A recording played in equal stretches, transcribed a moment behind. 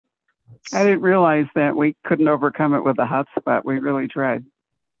I didn't realize that we couldn't overcome it with a hotspot. We really tried.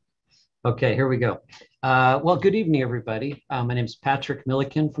 Okay, here we go. Well, good evening, everybody. My name is Patrick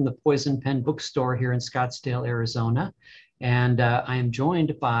Milliken from the Poison Pen Bookstore here in Scottsdale, Arizona. And I am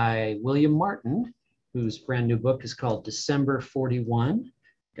joined by William Martin, whose brand new book is called December 41.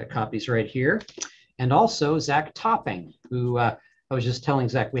 Got copies right here. And also Zac Topping, who I was just telling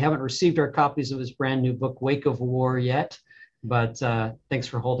Zac, we haven't received our copies of his brand new book, Wake of War, yet. But thanks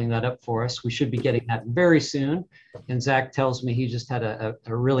for holding that up for us. We should be getting that very soon. And Zac tells me he just had a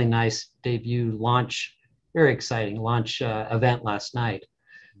really nice debut launch, very exciting launch event last night.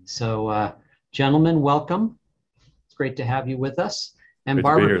 So gentlemen, welcome. It's great to have you with us. And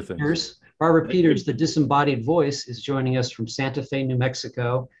Barbara Peters, the disembodied voice, is joining us from Santa Fe, New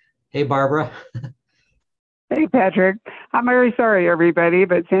Mexico. Hey, Barbara. Hey, Patrick. I'm very sorry, everybody,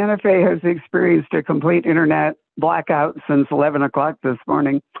 but Santa Fe has experienced a complete internet blackout since 11 o'clock this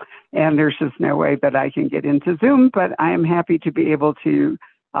morning, and there's just no way that I can get into Zoom, but I am happy to be able to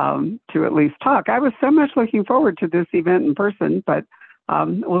at least talk. I was so much looking forward to this event in person, but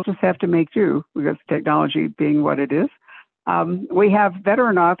we'll just have to make do because technology being what it is. We have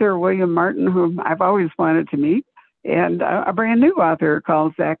veteran author William Martin, whom I've always wanted to meet, and a brand new author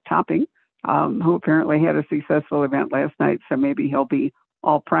called Zac Topping, who apparently had a successful event last night, so maybe he'll be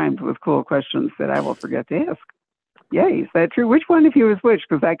all primed with cool questions that I will forget to ask. Yay, is that true? Which one of you is which?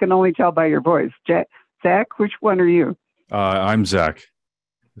 Because I can only tell by your voice. Zac, which one are you? I'm Zac.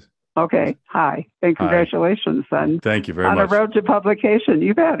 Okay, hi, and congratulations Thank you very much. On a road to publication.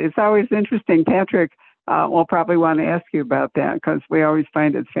 You bet. It's always interesting. Patrick will probably want to ask you about that because we always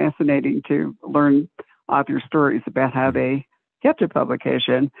find it fascinating to learn author stories about how they get to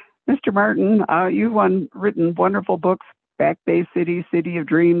publication. Mr. Martin, you've written wonderful books, Back Bay City, City of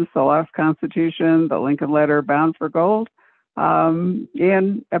Dreams, The Lost Constitution, The Lincoln Letter, Bound for Gold,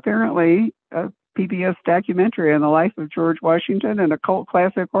 and apparently a PBS documentary on the life of George Washington and a cult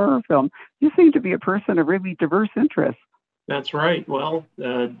classic horror film. You seem to be a person of really diverse interests. That's right. Well,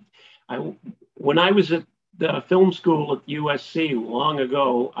 when I was at the film school at USC long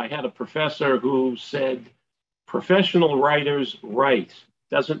ago, I had a professor who said, professional writers write.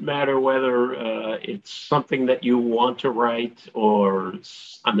 Doesn't matter whether it's something that you want to write or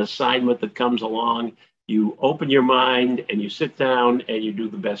an assignment that comes along. You open your mind and you sit down and you do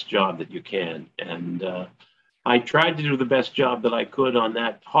the best job that you can. And I tried to do the best job that I could on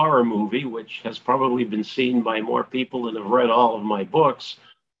that horror movie, which has probably been seen by more people than have read all of my books.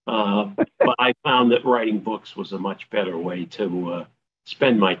 But I found that writing books was a much better way to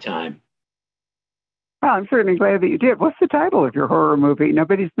spend my time. Well, I'm certainly glad that you did. What's the title of your horror movie?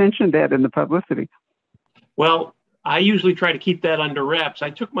 Nobody's mentioned that in the publicity. Well, I usually try to keep that under wraps.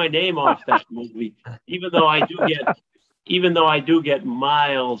 I took my name off that movie, even though I do get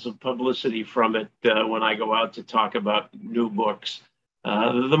miles of publicity from it when I go out to talk about new books.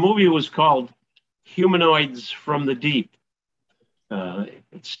 The movie was called Humanoids from the Deep.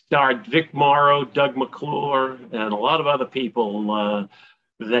 It starred Vic Morrow, Doug McClure, and a lot of other people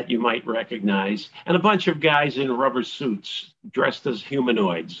that you might recognize, and a bunch of guys in rubber suits dressed as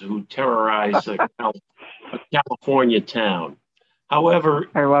humanoids who terrorize a California town. However,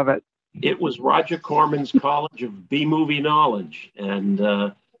 I love it. It was Roger Corman's College of B-movie knowledge,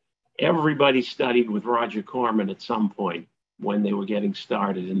 and everybody studied with Roger Corman at some point when they were getting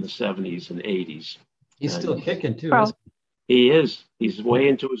started in the 70s and 80s. He's still kicking too. Well, he is. He's way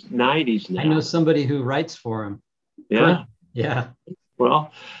into his 90s now. I know somebody who writes for him. Yeah. Yeah.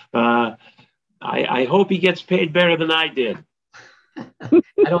 Well, I hope he gets paid better than I did. I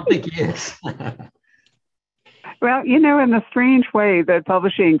don't think he is. Well, in the strange way that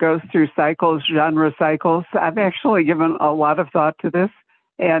publishing goes through cycles, genre cycles, I've actually given a lot of thought to this.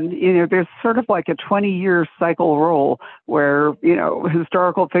 And, there's sort of like a 20-year cycle roll where,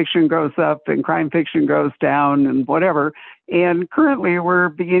 historical fiction goes up and crime fiction goes down and whatever. And currently we're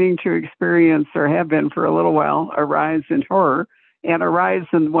beginning to experience, or have been for a little while, a rise in horror and a rise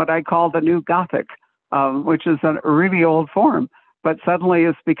in what I call the new Gothic, which is a really old form, but suddenly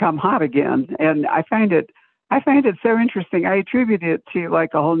it's become hot again. And I find it so interesting. I attribute it to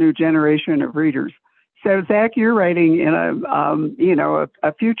like a whole new generation of readers. So Zac, you're writing in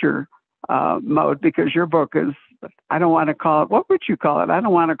a future mode because your book is, I don't want to call it, what would you call it? I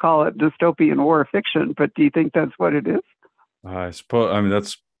don't want to call it dystopian war fiction, but do you think that's what it is? I suppose,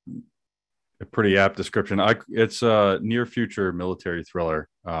 that's a pretty apt description. It's a near future military thriller,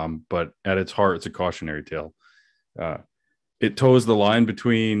 but at its heart, it's a cautionary tale. It toes the line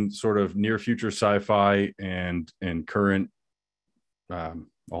between sort of near future sci-fi and current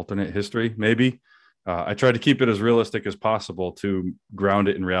alternate history, maybe. I tried to keep it as realistic as possible to ground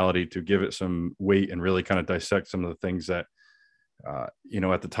it in reality, to give it some weight and really kind of dissect some of the things that,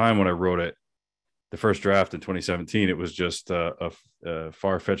 at the time when I wrote it, the first draft in 2017, it was just a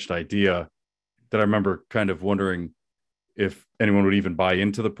far-fetched idea that I remember kind of wondering if anyone would even buy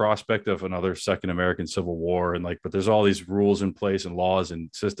into the prospect of another second American Civil War. And but there's all these rules in place and laws and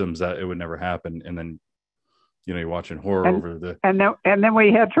systems that it would never happen. And then, you're watching horror over the. And then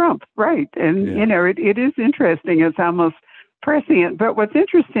we had Trump, right? And, yeah. It is interesting. It's almost prescient. But what's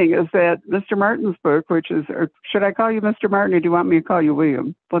interesting is that Mr. Martin's book, which is, or should I call you Mr. Martin, or do you want me to call you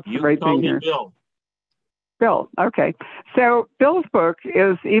William? What's the right thing here? Bill. Bill. Okay. So Bill's book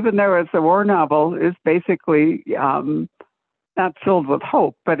is, even though it's a war novel, is basically not filled with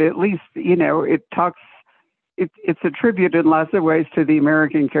hope, but at least, it talks, it's a tribute in lots of ways to the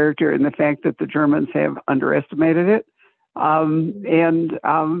American character and the fact that the Germans have underestimated it. So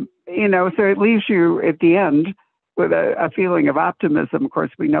it leaves you at the end with a feeling of optimism. Of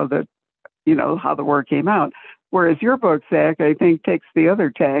course, we know that, how the war came out. Whereas your book, Zac, I think takes the other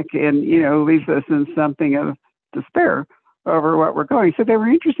tack and, leaves us in something of despair over what we're going. So they were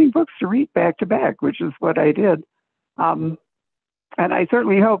interesting books to read back to back, which is what I did. And I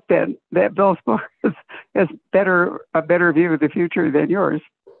certainly hope that Bill's book is a better view of the future than yours.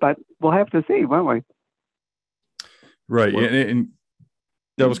 But we'll have to see, won't we? Right. And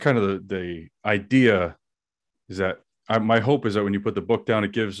that was kind of the idea, is that my hope is that when you put the book down,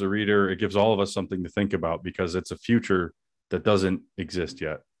 it gives all of us something to think about, because it's a future that doesn't exist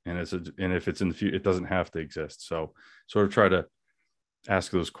yet. And if it's in the future, it doesn't have to exist. So sort of try to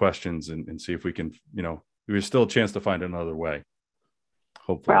ask those questions and see if we can, there's still a chance to find another way.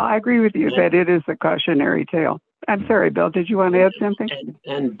 Hopefully. Well, I agree with you that it is a cautionary tale. I'm sorry, Bill, did you want to add something?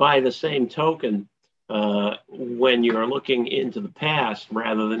 And by the same token, when you're looking into the past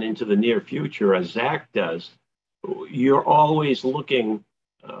rather than into the near future, as Zac does, you're always looking,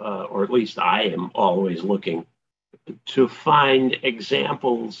 or at least I am always looking, to find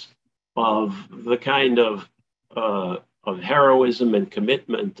examples of the kind of heroism and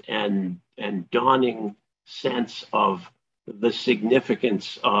commitment and dawning sense of the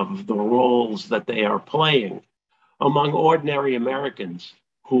significance of the roles that they are playing among ordinary Americans,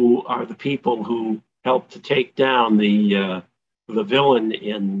 who are the people who helped to take down the villain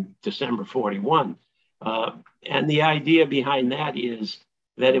in December 41. And the idea behind that is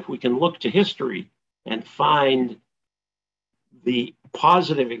that if we can look to history and find the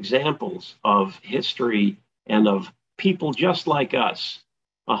positive examples of history and of people just like us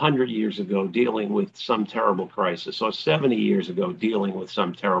 100 years ago dealing with some terrible crisis, or 70 years ago dealing with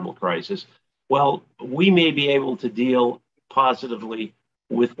some terrible crisis, well, we may be able to deal positively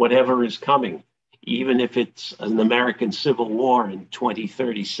with whatever is coming, even if it's an American Civil War in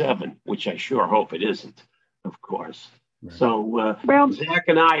 2037, which I sure hope it isn't, of course. Right. So Zac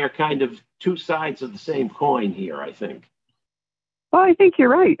and I are kind of two sides of the same coin here, I think. Well, I think you're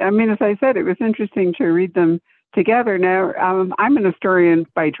right. I mean, as I said, it was interesting to read them together. Now, I'm an historian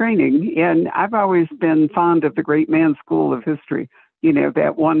by training, and I've always been fond of the great man school of history.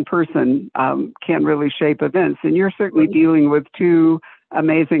 That one person can really shape events. And you're certainly dealing with two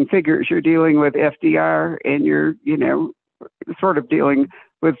amazing figures. You're dealing with FDR, and you're, sort of dealing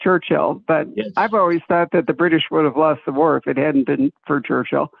with Churchill. But yes, I've always thought that the British would have lost the war if it hadn't been for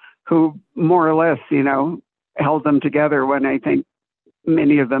Churchill, who more or less, held them together when I think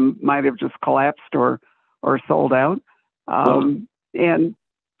many of them might have just collapsed or sold out. And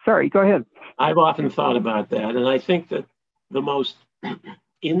sorry, go ahead. I've often thought about that. And I think that the most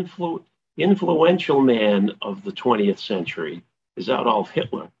influential man of the 20th century is Adolf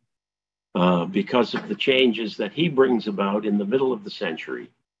Hitler, because of the changes that he brings about in the middle of the century.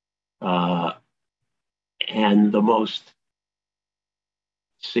 And the most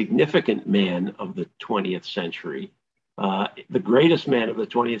significant man of the 20th century, the greatest man of the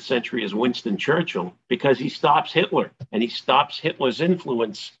 20th century, is Winston Churchill, because he stops Hitler, and he stops Hitler's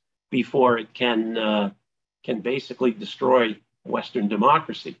influence before it can basically destroy Western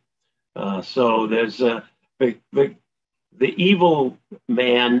democracy. So there's the evil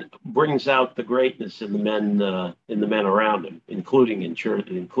man brings out the greatness in the men around him, including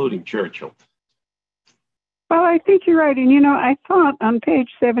Churchill. Well, I think you're right. And, I thought on page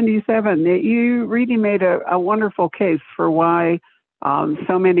 77 that you really made a wonderful case for why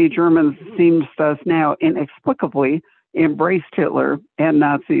so many Germans, seems to us now, inexplicably embraced Hitler and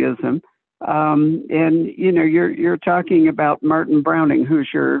Nazism. And, you're talking about Martin Browning, who's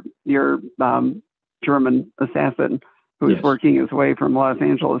your German assassin, who's yes, working his way from Los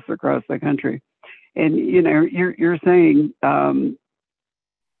Angeles across the country. And, you're saying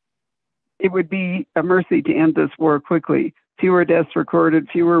it would be a mercy to end this war quickly. Fewer deaths recorded,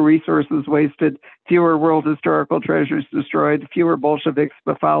 fewer resources wasted, fewer world historical treasures destroyed, fewer Bolsheviks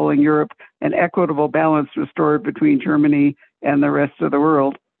befouling Europe, and equitable balance restored between Germany and the rest of the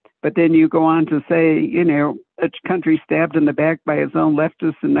world. But then you go on to say, you know, a country stabbed in the back by its own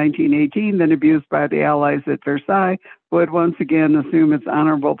leftists in 1918, then abused by the Allies at Versailles, would once again assume its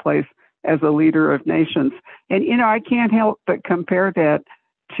honorable place as a leader of nations. And, you know, I can't help but compare that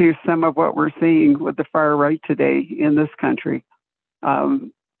to some of what we're seeing with the far right today in this country.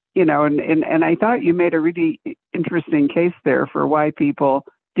 You know, and I thought you made a really interesting case there for why people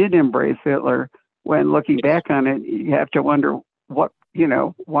did embrace Hitler. When looking back on it, you have to wonder what, you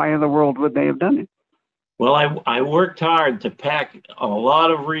know, why in the world would they have done it? Well, I worked hard to pack a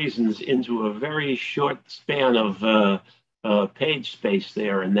lot of reasons into a very short span of page space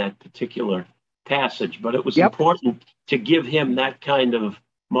there in that particular passage, but it was important to give him that kind of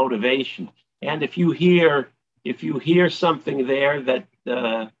motivation. And if you hear something there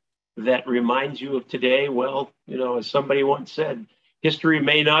that reminds you of today, well, you know, as somebody once said, history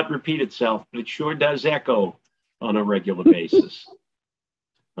may not repeat itself, but it sure does echo on a regular basis.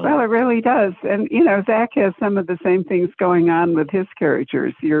 Well, it really does. And, you know, Zac has some of the same things going on with his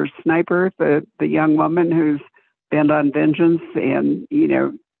characters. Your sniper, the young woman who's bent on vengeance, and, you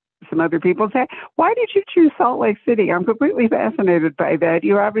know, some other people say, why did you choose Salt Lake City? I'm completely fascinated by that.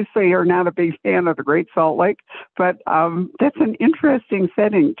 You obviously are not a big fan of the Great Salt Lake, but that's an interesting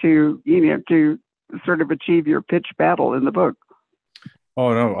setting to, you know, to sort of achieve your pitch battle in the book.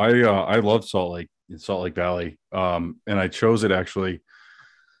 Oh no, I love Salt Lake Valley, and I chose it actually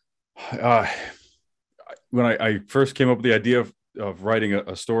when I first came up with the idea of writing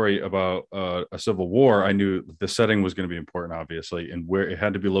a story about a civil war. I knew the setting was going to be important, obviously, and where it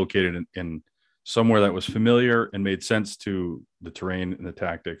had to be located in somewhere that was familiar and made sense to the terrain and the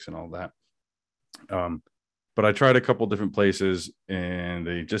tactics and all that. But I tried a couple different places and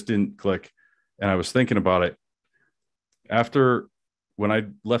they just didn't click. And I was thinking about it after when I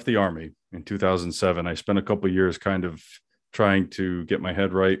left the Army in 2007. I spent a couple of years kind of trying to get my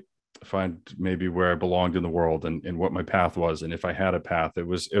head right, find maybe where I belonged in the world and what my path was. And if I had a path, it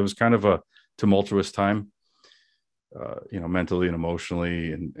was kind of a tumultuous time, you know, mentally and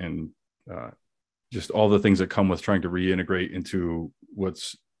emotionally, and just all the things that come with trying to reintegrate into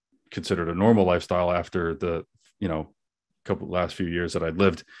what's considered a normal lifestyle after the, you know, last few years that I'd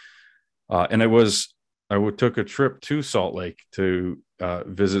lived. And I took a trip to Salt Lake to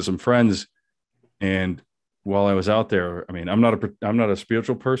visit some friends. And while I was out there, I mean, I'm not a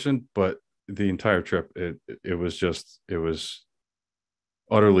spiritual person, but the entire trip, it was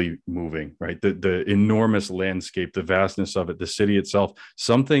utterly moving, right? The enormous landscape, the vastness of it, the city itself,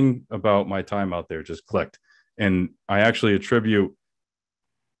 something about my time out there just clicked. And I actually attribute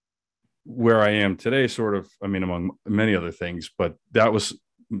where I am today, sort of, I mean, among many other things, but that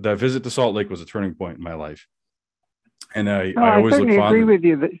visit to Salt Lake was a turning point in my life. And I always look fond. I agree with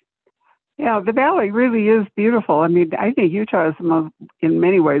you. Yeah, the valley really is beautiful. I mean, I think Utah is in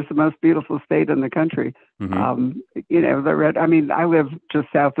many ways the most beautiful state in the country. Mm-hmm. You know, I live just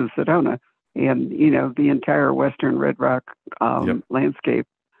south of Sedona, and, you know, the entire western Red Rock landscape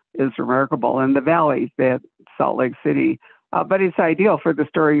is remarkable. And the valley, that Salt Lake City, but it's ideal for the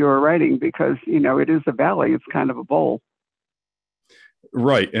story you were writing because, you know, it is a valley. It's kind of a bowl.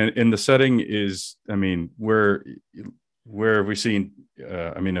 Right. And the setting is, I mean, where have we seen,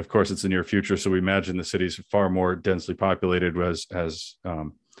 I mean, of course, it's the near future. So we imagine the city's far more densely populated as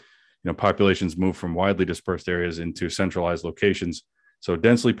you know, populations move from widely dispersed areas into centralized locations. So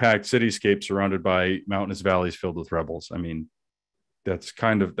densely packed cityscape surrounded by mountainous valleys filled with rebels. I mean, that's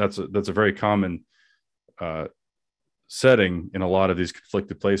a very common setting in a lot of these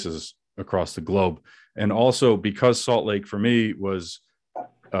conflicted places across the globe. And also because Salt Lake for me was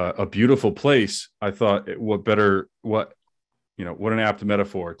a beautiful place, I thought what an apt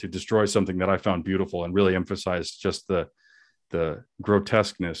metaphor to destroy something that I found beautiful and really emphasize just the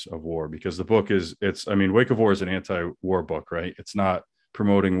grotesqueness of war, because the book I mean, Wake of War is an anti-war book, right? It's not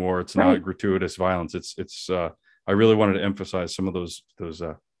promoting war. It's not gratuitous violence. I really wanted to emphasize some of those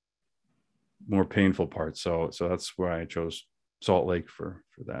more painful parts. So that's why I chose Salt Lake for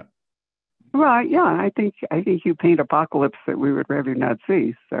that. Well, yeah, I think you paint apocalypse that we would rather not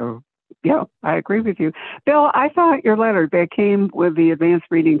see. So, yeah, I agree with you. Bill, I thought your letter that came with the advanced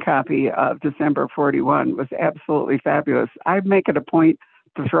reading copy of December 41 was absolutely fabulous. I make it a point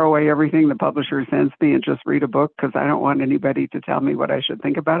to throw away everything the publisher sends me and just read a book because I don't want anybody to tell me what I should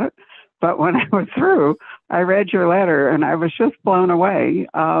think about it. But when I was through, I read your letter and I was just blown away.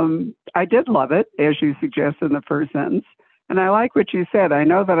 I did love it, as you suggest in the first sentence. And I like what you said. I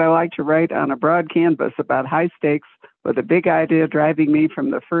know that I like to write on a broad canvas about high stakes with a big idea driving me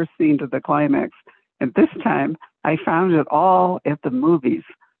from the first scene to the climax. And this time I found it all at the movies.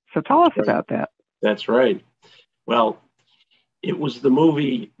 So tell us about that. That's right. Well, it was the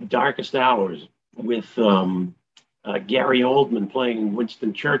movie Darkest Hours with Gary Oldman playing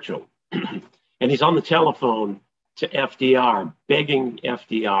Winston Churchill. And he's on the telephone to FDR, begging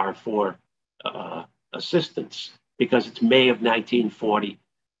FDR for assistance because it's May of 1940.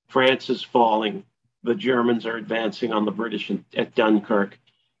 France is falling. The Germans are advancing on the British at Dunkirk.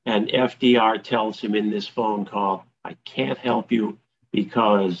 And FDR tells him in this phone call, I can't help you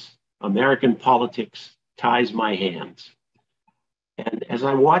because American politics ties my hands. And as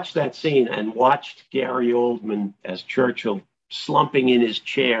I watched that scene and watched Gary Oldman as Churchill slumping in his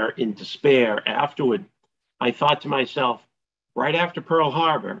chair in despair afterward, I thought to myself, right after Pearl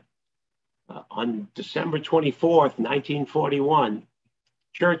Harbor, on December 24th, 1941,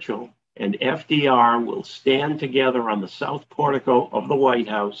 Churchill and FDR will stand together on the south portico of the White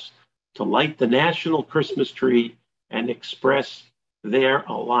House to light the national Christmas tree and express their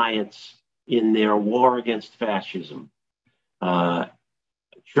alliance in their war against fascism.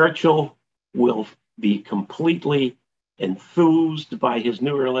 Churchill will be completely enthused by his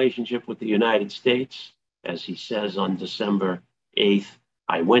new relationship with the United States. As he says on December 8th,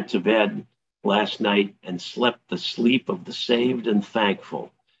 I went to bed last night and slept the sleep of the saved and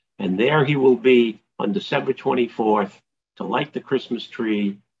thankful. And there he will be on December 24th to light the Christmas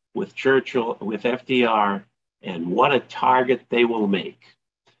tree with Churchill, with FDR, and what a target they will make.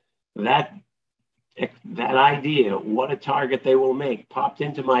 That idea, what a target they will make, popped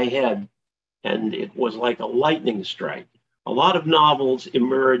into my head, and it was like a lightning strike. A lot of novels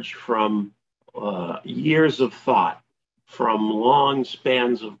emerge from years of thought, from long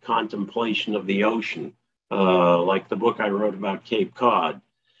spans of contemplation of the ocean, like the book I wrote about Cape Cod.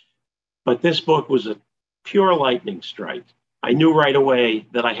 But this book was a pure lightning strike. I knew right away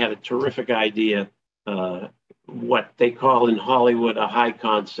that I had a terrific idea, what they call in Hollywood a high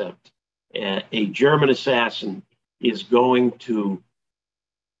concept. A German assassin is going to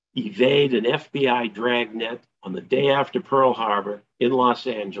evade an FBI dragnet on the day after Pearl Harbor in Los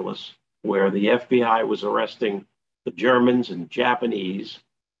Angeles, where the FBI was arresting the Germans and Japanese,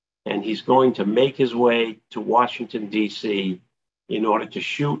 and he's going to make his way to Washington, D.C. in order to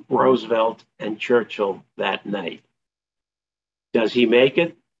shoot Roosevelt and Churchill that night. Does he make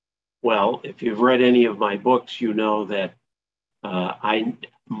it? Well, if you've read any of my books, you know that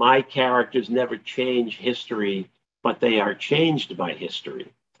my characters never change history, but they are changed by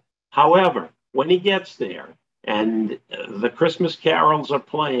history. However, when he gets there and the Christmas carols are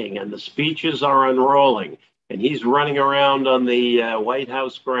playing and the speeches are unrolling and he's running around on the White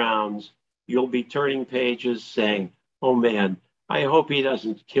House grounds, you'll be turning pages saying, oh man, I hope he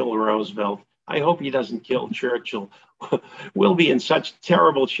doesn't kill Roosevelt. I hope he doesn't kill Churchill. We'll be in such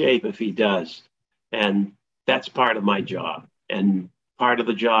terrible shape if he does. And that's part of my job. And part of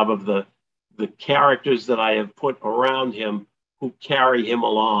the job of the characters that I have put around him who carry him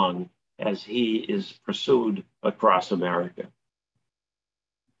along as he is pursued across America.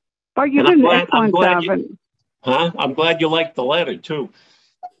 Oh, you did an excellent job. I'm glad you liked the letter, too.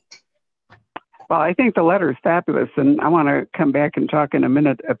 Well, I think the letter is fabulous, and I want to come back and talk in a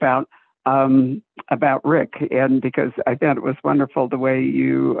minute about Rick, and because I thought it was wonderful the way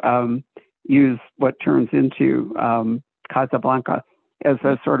you use what turns into Casablanca as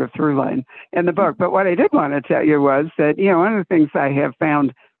a sort of through line in the book. But what I did want to tell you was that, one of the things I have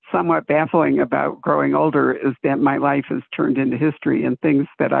found somewhat baffling about growing older is that my life has turned into history, and things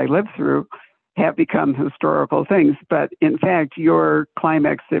that I lived through have become historical things. But in fact, your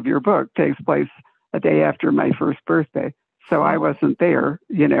climax of your book takes place a day after my first birthday. So I wasn't there,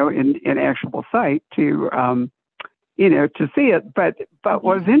 in actual sight to see it. But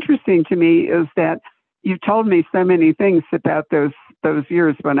what's interesting to me is that you told me so many things about those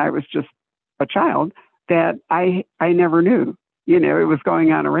years when I was just a child that I never knew. It was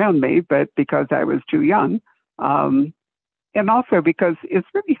going on around me, but because I was too young, and also because it's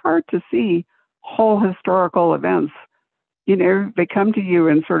really hard to see whole historical events. They come to you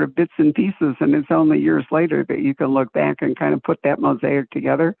in sort of bits and pieces, and it's only years later that you can look back and kind of put that mosaic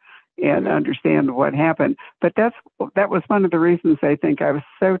together and understand what happened. But that was one of the reasons I think I was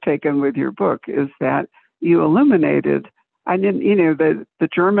so taken with your book, is that you illuminated. I didn't, the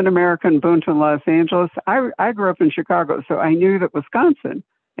German-American boom to Los Angeles. I grew up in Chicago, so I knew that Wisconsin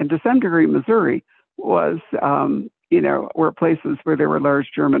and to some degree Missouri was, were places where there were large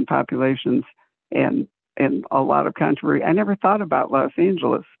German populations and a lot of controversy. I never thought about Los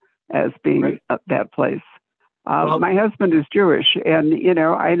Angeles as being that place. My husband is Jewish, and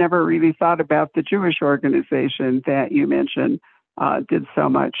I never really thought about the Jewish organization that you mentioned did so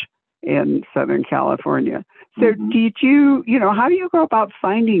much in Southern California. So did you, how do you go about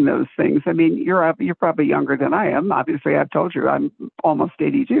finding those things? I mean, you're probably younger than I am. Obviously, I've told you I'm almost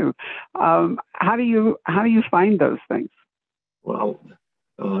 82. How do you find those things? Well,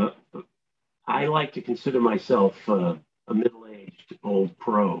 I like to consider myself a middle-aged old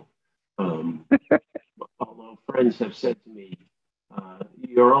pro. Although friends have said to me,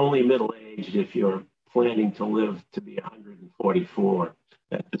 you're only middle-aged if you're planning to live to be 144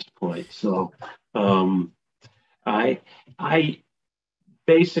 at this point. So I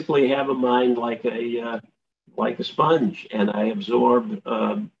basically have a mind like a sponge, and I absorb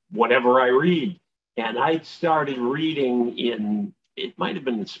whatever I read. And I started reading it might have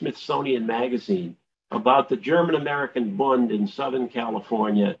been in Smithsonian Magazine, about the German American Bund in Southern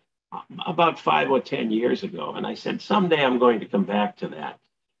California about 5 or 10 years ago. And I said, someday I'm going to come back to that.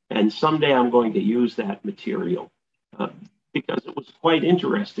 And someday I'm going to use that material because it was quite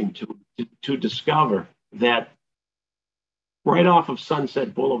interesting to discover that right off of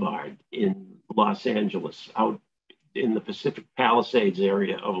Sunset Boulevard in Los Angeles, out in the Pacific Palisades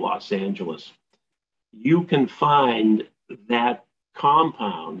area of Los Angeles, you can find that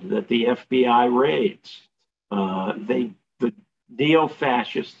compound that the FBI raids. The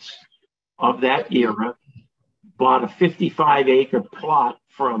neo-fascists of that era bought a 55-acre plot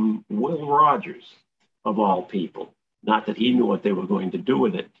from Will Rogers, of all people. Not that he knew what they were going to do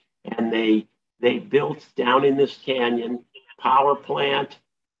with it. And they built down in this canyon power plant,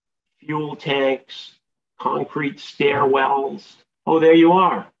 fuel tanks, concrete stairwells. Oh, there you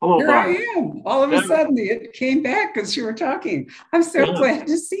are. Hello, Here Bob. I am. All of a sudden, it came back because you were talking. I'm so glad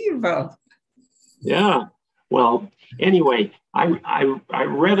to see you both. Yeah. Well, anyway, I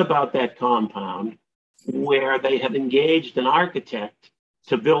read about that compound where they had engaged an architect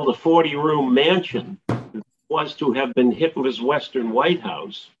to build a 40-room mansion that was to have been Hitler's Western White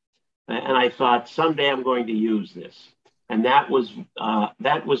House. And I thought, someday I'm going to use this. And that was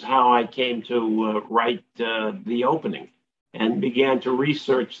how I came to write the opening and began to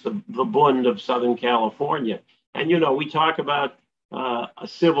research the Bund of Southern California. And, we talk about a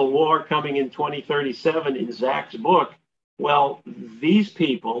civil war coming in 2037 in Zac's book. Well, these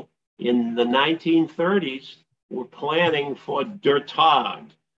people in the 1930s were planning for Der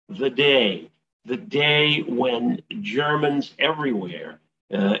Tag, the day when Germans everywhere,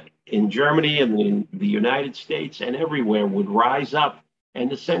 in Germany and in the United States and everywhere, would rise up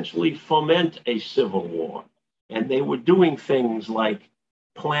and essentially foment a civil war. And they were doing things like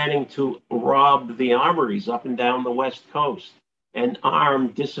planning to rob the armories up and down the West Coast and arm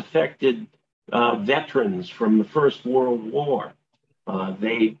disaffected veterans from the First World War.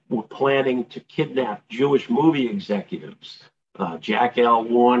 They were planning to kidnap Jewish movie executives, Jack L.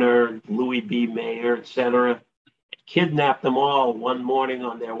 Warner, Louis B. Mayer, etc., kidnap them all one morning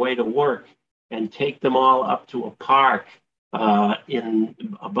on their way to work and take them all up to a park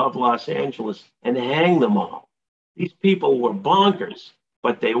above Los Angeles and hang them all. These people were bonkers,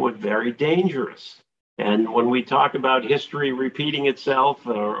 but they were very dangerous. And when we talk about history repeating itself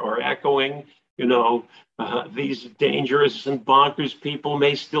or echoing, these dangerous and bonkers people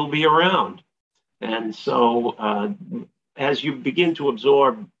may still be around. And so as you begin to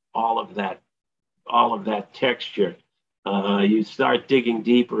absorb all of that texture, you start digging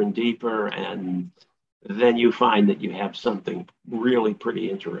deeper and deeper, and then you find that you have something really pretty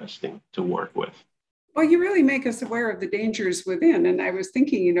interesting to work with. Well, you really make us aware of the dangers within. And I was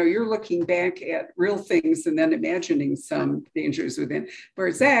thinking, you're looking back at real things and then imagining some dangers within.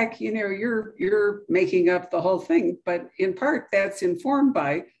 Where Zac, you're making up the whole thing, but in part that's informed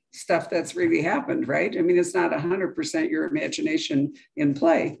by stuff that's really happened, right? I mean, it's not 100% your imagination in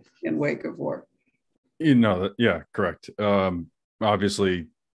play in wake of war. Yeah, correct. Obviously,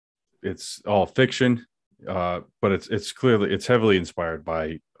 it's all fiction, but it's heavily inspired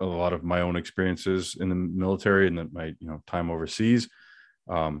by a lot of my own experiences in the military and my time overseas,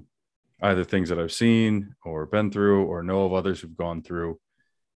 either things that I've seen or been through or know of others who've gone through.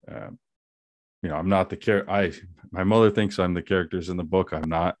 I'm not my mother thinks I'm the characters in the book. I'm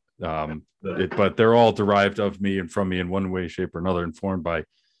not, but they're all derived of me and from me in one way, shape, or another, informed by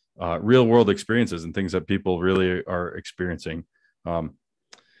real world experiences and things that people really are experiencing.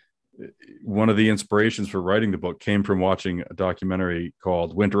 One of the inspirations for writing the book came from watching a documentary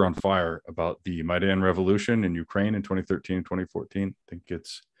called Winter on Fire about the Maidan Revolution in Ukraine in 2013 and 2014. I think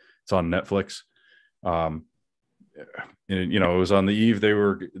it's on Netflix. It was on the eve they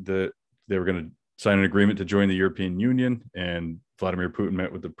were going to sign an agreement to join the European Union, and Vladimir Putin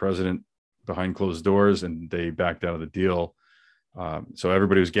met with the president behind closed doors, and they backed out of the deal. So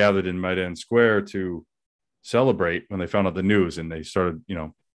everybody was gathered in Maidan Square to celebrate when they found out the news, and they started,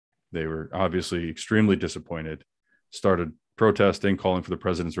 they were obviously extremely disappointed, started protesting, calling for the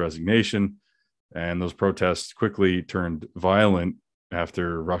president's resignation. And those protests quickly turned violent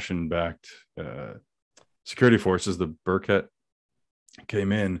after Russian-backed security forces, the Burkett,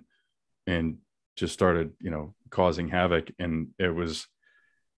 came in and just started, causing havoc. And it was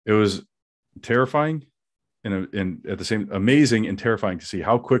terrifying, and at the same, amazing and terrifying to see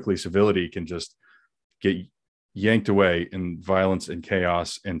how quickly civility can just get yanked away in violence and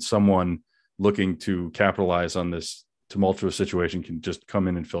chaos, and someone looking to capitalize on this tumultuous situation can just come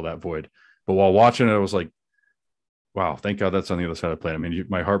in and fill that void. But while watching it, I was like, wow, thank God that's on the other side of the planet. I mean,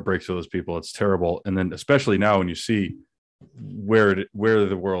 my heart breaks for those people. It's terrible. And then especially now when you see where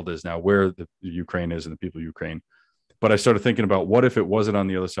the world is now, where the Ukraine is and the people of Ukraine. But I started thinking about, what if it wasn't on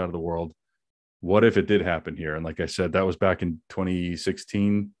the other side of the world? What if it did happen here? And like I said, that was back in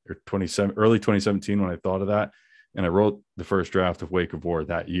 2016 or early 2017 when I thought of that. And I wrote the first draft of Wake of War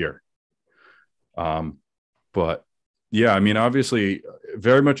that year. But yeah, I mean, obviously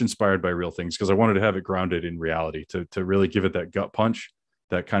very much inspired by real things, because I wanted to have it grounded in reality, to really give it that gut punch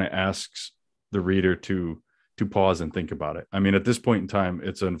that kind of asks the reader to pause and think about it. I mean, at this point in time,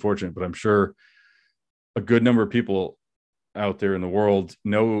 it's unfortunate, but I'm sure a good number of people out there in the world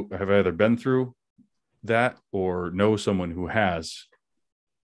have either been through that or know someone who has.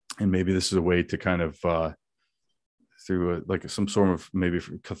 And maybe this is a way to kind of through like some sort of maybe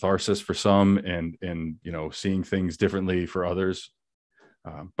catharsis for some, and seeing things differently for others.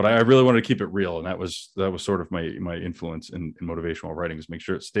 But I really wanted to keep it real, and that was sort of my influence in motivational writing, is make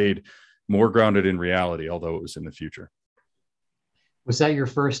sure it stayed more grounded in reality, although it was in the future. Was that your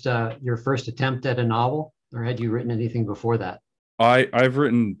first attempt at a novel, or had you written anything before that? I've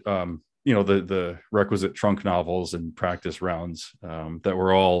written the requisite trunk novels and practice rounds that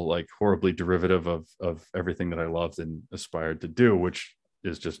were all like horribly derivative of everything that I loved and aspired to do, which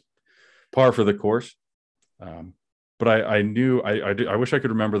is just par for the course. But I knew I wish I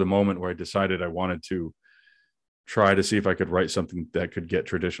could remember the moment where I decided I wanted to try to see if I could write something that could get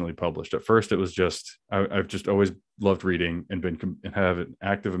traditionally published. At first, it was just I've just always loved reading and have an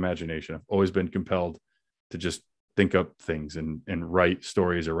active imagination. I've always been compelled to just think up things and write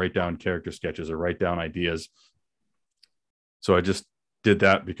stories, or write down character sketches, or write down ideas. So I just did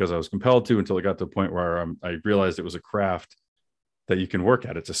that because I was compelled to, until I got to a point where I realized it was a craft that you can work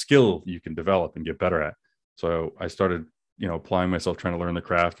at. It's a skill you can develop and get better at. So I started, applying myself, trying to learn the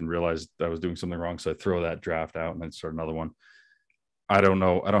craft, and realized I was doing something wrong. So I throw that draft out and then start another one. I don't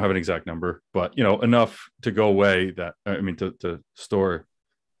know. I don't have an exact number, but enough to go away to store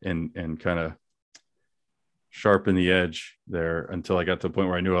and kind of sharpen the edge there until I got to the point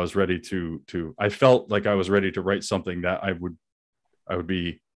where I knew I was ready I felt like I was ready to write something that I would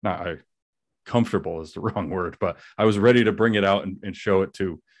be not comfortable is the wrong word, but I was ready to bring it out and show it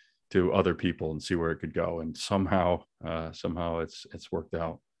to other people and see where it could go. And somehow it's worked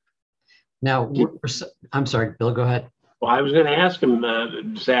out. Now, I'm sorry, Bill, go ahead. Well, I was going to ask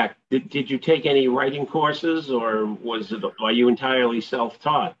him, Zach, did you take any writing courses, or are you entirely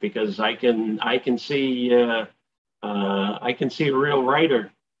self-taught? Because I can see a real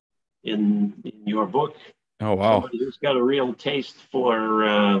writer in your book. Oh, wow. Somebody who's got a real taste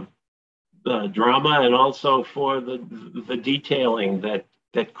for the drama, and also for the detailing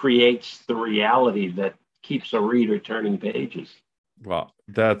that creates the reality that keeps a reader turning pages. Wow,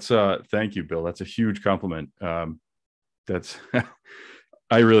 that's thank you, Bill. That's a huge compliment. I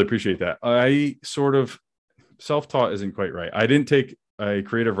really appreciate that. I sort of self-taught isn't quite right. I didn't take a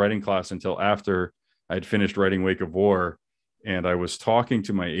creative writing class until after I'd finished writing Wake of War, and I was talking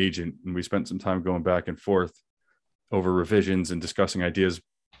to my agent, and we spent some time going back and forth over revisions and discussing ideas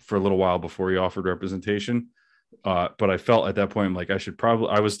for a little while before he offered representation. But I felt at that point, I'm like,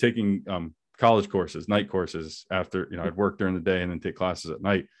 I was taking college courses, night courses after, I'd work during the day and then take classes at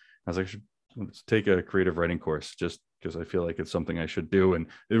night. I was like, let's take a creative writing course, just because I feel like it's something I should do. And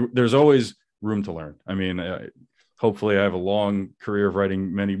there's always room to learn. I mean, hopefully I have a long career of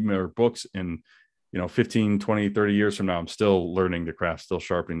writing many more books, and 15, 20, 30 years from now, I'm still learning the craft, still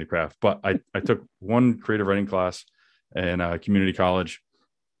sharpening the craft. But I took one creative writing class in community college.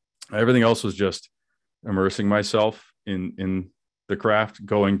 Everything else was just immersing myself in the craft,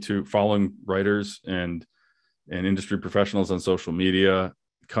 following writers and industry professionals on social media,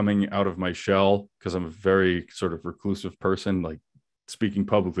 coming out of my shell, because I'm a very sort of reclusive person. Like, speaking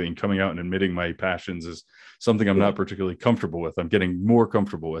publicly and coming out and admitting my passions is something I'm not particularly comfortable with. I'm getting more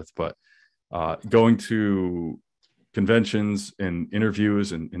comfortable with, but going to conventions and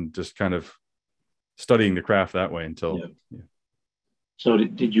interviews and just kind of studying the craft that way until. Yeah. Yeah. So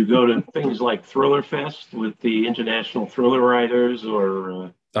did you go to things like Thriller Fest with the international thriller writers,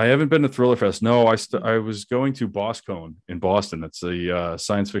 or? I haven't been to Thriller Fest. No, I was going to BosCon in Boston. That's the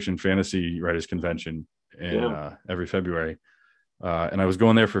science fiction fantasy writers convention in every February. And I was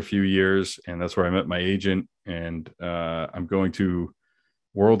going there for a few years, and that's where I met my agent. And I'm going to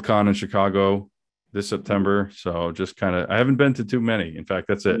WorldCon in Chicago this September. So just kind of, I haven't been to too many. In fact,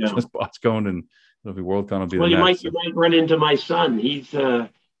 that's it. Yeah. Just BosCon, and it'll be WorldCon will be Well, the next. you might run into my son. He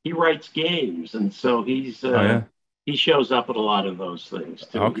writes games, and so he shows up at a lot of those things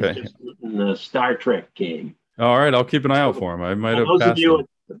too. Okay. He's just in the Star Trek game. All right, I'll keep an eye out for him. I might have passed him.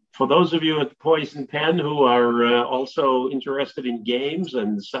 For those of you at the Poison Pen who are also interested in games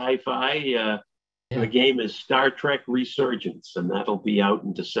and sci-fi, the game is Star Trek Resurgence, and that'll be out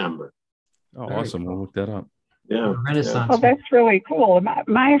in December. Oh, awesome. We'll look that up. Yeah. Renaissance. Oh, that's really cool.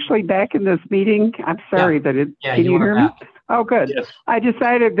 Am I actually back in this meeting? I'm sorry that it. Yeah, can you hear me? Oh, good. Yes. I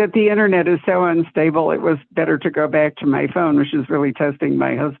decided that the internet is so unstable, it was better to go back to my phone, which is really testing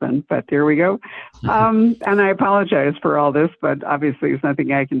my husband. But there we go. And I apologize for all this, but obviously there's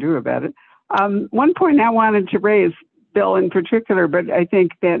nothing I can do about it. One point I wanted to raise, Bill in particular, but I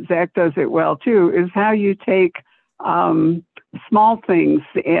think that Zac does it well too, is how you take small things.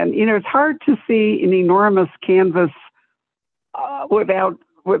 And, it's hard to see an enormous canvas without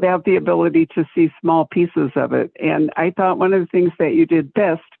the ability to see small pieces of it. And I thought one of the things that you did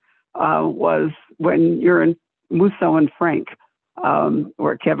best was when you're in Musso and Frank,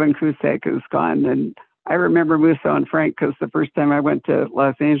 where Kevin Cusack is gone. And I remember Musso and Frank because the first time I went to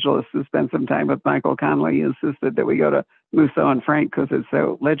Los Angeles to spend some time with Michael Connelly, he insisted that we go to Musso and Frank because it's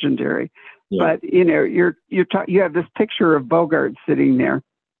so legendary. Yeah. But, you have this picture of Bogart sitting there,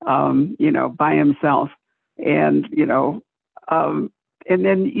 by himself. And, and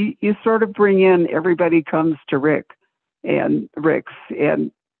then you sort of bring in everybody comes to Rick's, and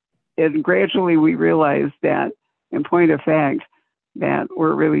gradually we realize that, in point of fact, that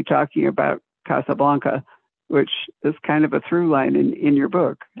we're really talking about Casablanca, which is kind of a through line in your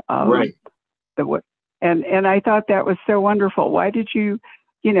book. Right. And I thought that was so wonderful. Why did you,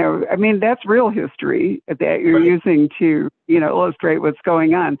 that's real history that you're using to, illustrate what's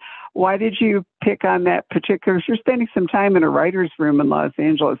going on. Why did you pick on that particular? You're spending some time in a writer's room in Los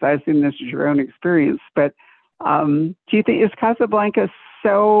Angeles. I assume this is your own experience, but do you think, is Casablanca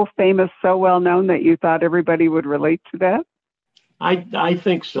so famous, so well known that you thought everybody would relate to that? I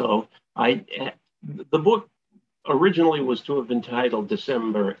think so. The book originally was to have been titled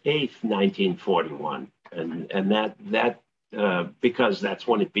December 8th, 1941, and that because that's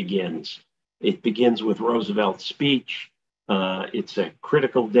when it begins. It begins with Roosevelt's speech. It's a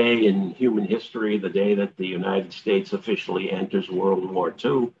critical day in human history, the day that the United States officially enters World War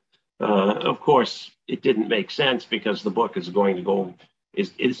II. Of course, it didn't make sense because the book isn't going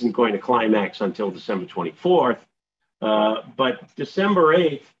to climax until December 24th. But December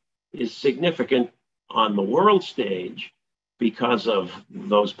 8th is significant on the world stage because of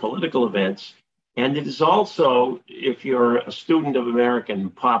those political events. And it is also, if you're a student of American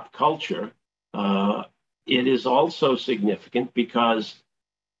pop culture, it is also significant because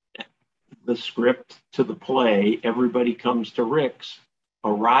the script to the play, Everybody Comes to Rick's,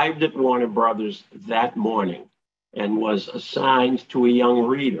 arrived at Warner Brothers that morning and was assigned to a young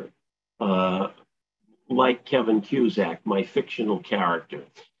reader, like Kevin Cusack, my fictional character.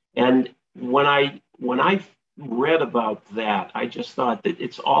 And when I read about that, I just thought that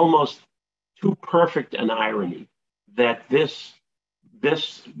it's almost too perfect an irony that this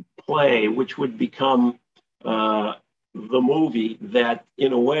play, which would become the movie that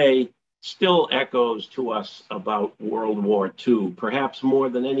in a way still echoes to us about World War II, perhaps more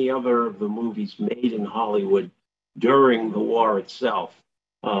than any other of the movies made in Hollywood during the war itself.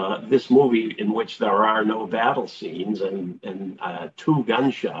 This movie in which there are no battle scenes and 2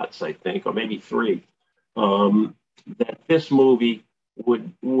 gunshots, I think, or maybe 3, that this movie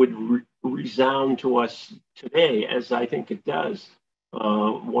would resound to us today, as I think it does.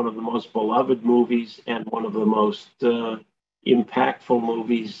 One of the most beloved movies and one of the most impactful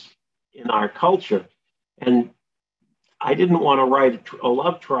movies in our culture. And I didn't want to write a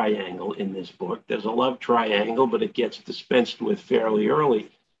love triangle in this book. There's a love triangle, but it gets dispensed with fairly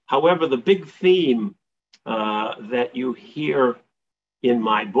early. However, the big theme that you hear in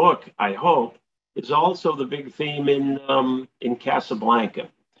my book, I hope, is also the big theme in Casablanca.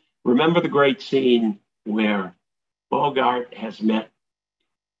 Remember the great scene where Bogart has met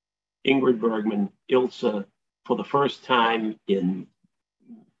Ingrid Bergman, Ilsa, for the first time in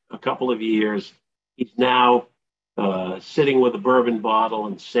a couple of years. He's now sitting with a bourbon bottle,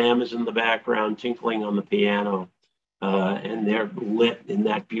 and Sam is in the background tinkling on the piano, and they're lit in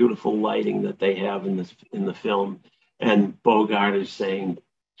that beautiful lighting that they have in the film. And Bogart is saying,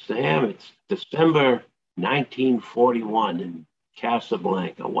 "Sam, it's December 1941 in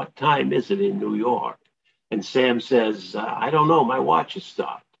Casablanca. What time is it in New York?" And Sam says, "I don't know. My watch has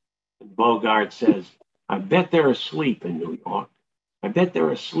stopped." And Bogart says, "I bet they're asleep in New York. I bet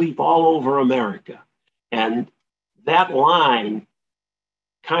they're asleep all over America." And that line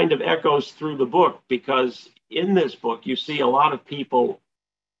kind of echoes through the book, because in this book, you see a lot of people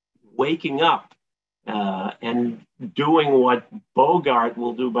waking up and doing what Bogart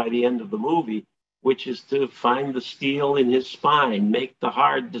will do by the end of the movie, which is to find the steel in his spine, make the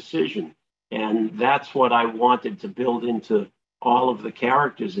hard decision. And that's what I wanted to build into all of the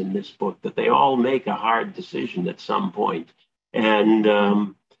characters in this book, that they all make a hard decision at some point. And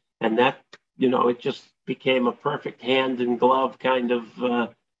that, it just became a perfect hand in glove kind of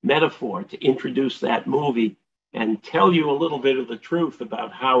metaphor to introduce that movie and tell you a little bit of the truth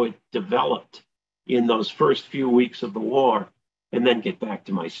about how it developed in those first few weeks of the war, and then get back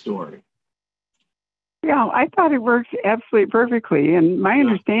to my story. Yeah, I thought it worked absolutely perfectly. And my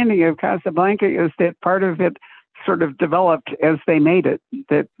understanding of Casablanca is that part of it sort of developed as they made it,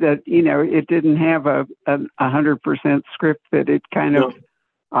 that it didn't have a 100% script, that it kind of,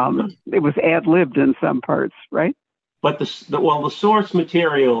 it was ad-libbed in some parts, right? But the source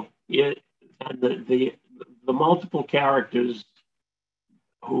material and the multiple characters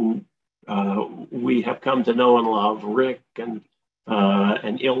who we have come to know and love, Rick and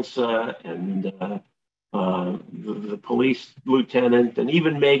Ilsa and the police lieutenant and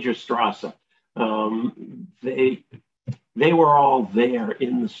even Major Strasser, they were all there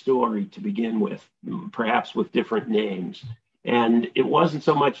in the story to begin with, perhaps with different names. And it wasn't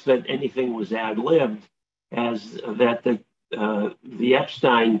so much that anything was ad-libbed as that the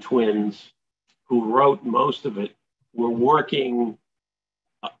Epstein twins, who wrote most of it, were working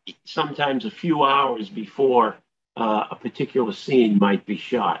sometimes a few hours before a particular scene might be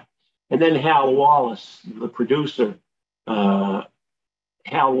shot. And then Hal Wallace, the producer, Hal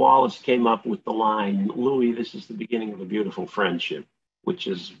Wallace came up with the line, "Louis, this is the beginning of a beautiful friendship," which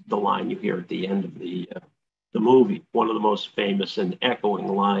is the line you hear at the end of the movie, one of the most famous and echoing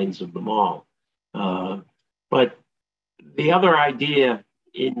lines of them all. But the other idea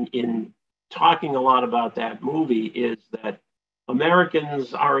in talking a lot about that movie is that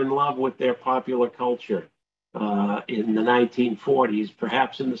Americans are in love with their popular culture in the 1940s,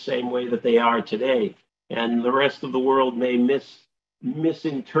 perhaps in the same way that they are today. And the rest of the world may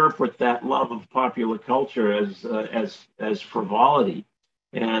misinterpret that love of popular culture as frivolity.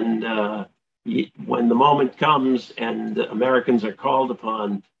 And when the moment comes and Americans are called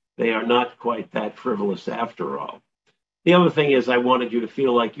upon, they are not quite that frivolous after all. The other thing is, I wanted you to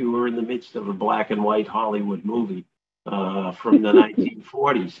feel like you were in the midst of a black and white Hollywood movie from the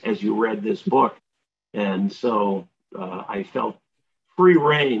 1940s as you read this book. And so I felt free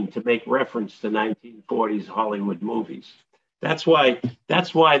rein to make reference to 1940s Hollywood movies. That's why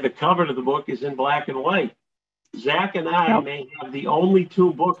the cover to the book is in black and white. Zac and I may have the only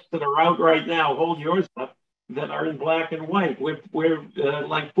two books that are out right now, hold yours up, that are in black and white. We're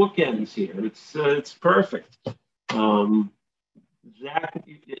like bookends here. It's perfect. Zac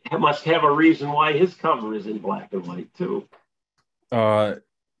must have a reason why his cover is in black and white too.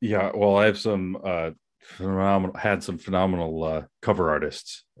 Yeah, well, I have some phenomenal cover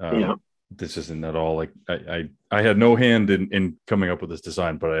artists. This isn't at all like I had no hand in coming up with this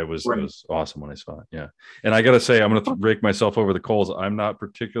design, but it was awesome when I saw it. Yeah, and I gotta say, I'm gonna rake myself over the coals. I'm not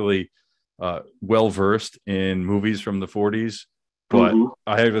particularly well versed in movies from the 40s, but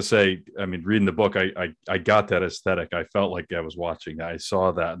I have to say, I mean, reading the book, I got that aesthetic. I felt like I was watching. I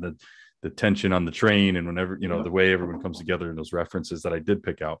saw that the tension on the train, and whenever the way everyone comes together and those references that I did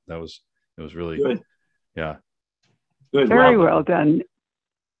pick out. It was really good. Yeah, good. Very well done.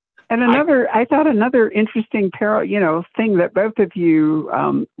 And I thought another interesting thing that both of you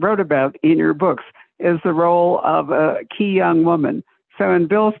wrote about in your books is the role of a key young woman. So in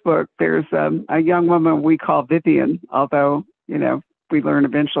Bill's book, there's a young woman we call Vivian, although, we learn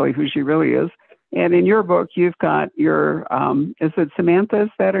eventually who she really is. And in your book, you've got your, is it Samantha? Is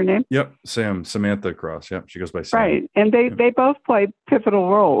that her name? Yep. Samantha Cross. Yep. She goes by Sam. Right. And they both played pivotal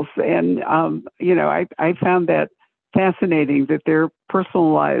roles. And, I found that fascinating, that their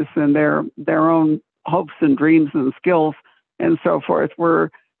personal lives and their own hopes and dreams and skills and so forth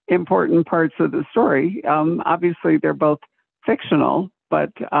were important parts of the story. Obviously, they're both fictional,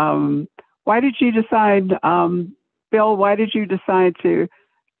 but why did you decide, Bill, why did you decide to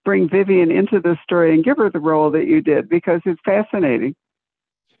bring Vivian into the story and give her the role that you did, because it's fascinating.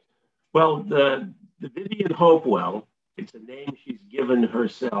 Well, the Vivian Hopewell, it's a name she's given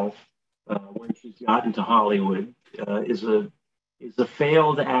herself when she's gotten to Hollywood, is a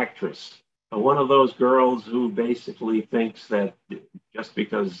failed actress. One of those girls who basically thinks that just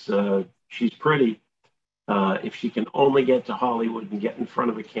because she's pretty, if she can only get to Hollywood and get in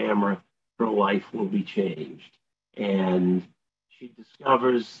front of a camera, her life will be changed. And she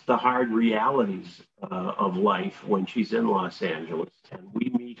discovers the hard realities of life when she's in Los Angeles. And we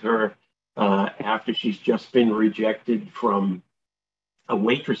meet her after she's just been rejected from a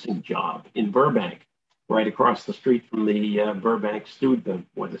waitressing job in Burbank, right across the street from the Burbank studio.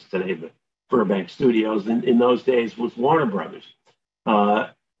 What is today the Burbank Studios? In those days was Warner Brothers.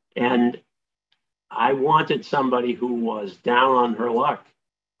 And I wanted somebody who was down on her luck,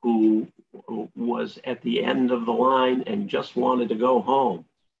 who was at the end of the line and just wanted to go home.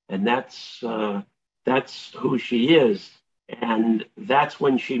 And that's who she is. And that's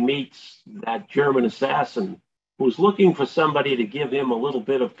when she meets that German assassin who's looking for somebody to give him a little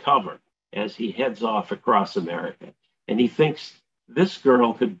bit of cover as he heads off across America. And he thinks, this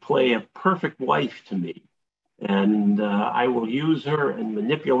girl could play a perfect wife to me. And I will use her and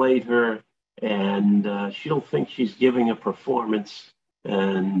manipulate her, and she'll think she's giving a performance,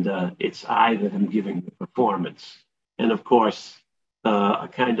 and it's I that am giving the performance. And of course, a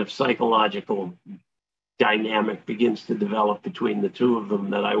kind of psychological dynamic begins to develop between the two of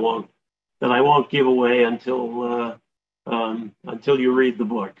them that I won't give away until you read the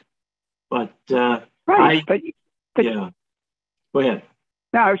book. But right, yeah, go ahead.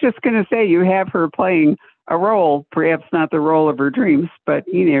 No, I was just going to say, you have her playing a role, perhaps not the role of her dreams, but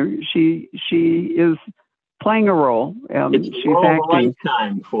she is playing a role. It's she's a role acting. of a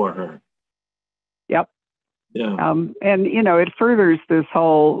lifetime for her. Yep. Yeah. And it furthers this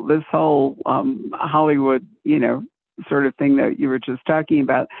whole Hollywood, sort of thing that you were just talking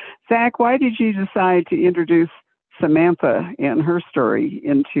about. Zac, why did you decide to introduce Samantha and her story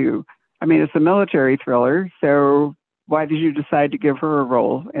into? I mean, it's a military thriller, so why did you decide to give her a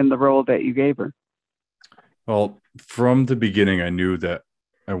role in the role that you gave her? Well, from the beginning, I knew that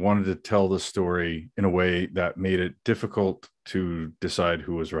I wanted to tell the story in a way that made it difficult to decide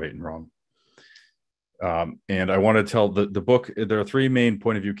who was right and wrong. And I want to tell the book. There are three main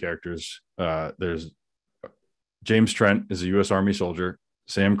point of view characters. There's James Trent is a U.S. Army soldier.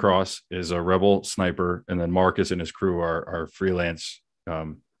 Sam Cross is a rebel sniper. And then Marcus and his crew are freelance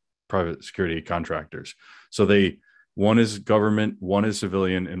private security contractors. So one is government, one is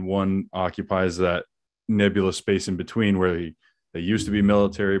civilian, and one occupies that nebulous space in between where they used to be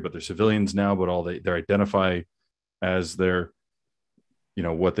military, but they're civilians now, but they identify as their,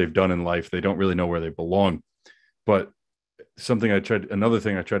 what they've done in life. They don't really know where they belong. But another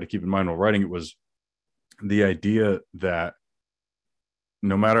thing I tried to keep in mind while writing it was the idea that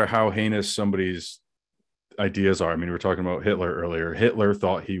no matter how heinous somebody's ideas are, I mean, we were talking about Hitler earlier. Hitler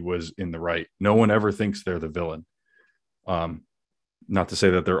thought he was in the right. No one ever thinks they're the villain. Not to say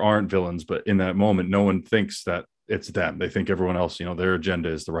that there aren't villains, but in that moment, no one thinks that it's them. They think everyone else, their agenda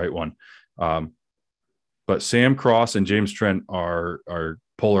is the right one. But Sam Cross and James Trent are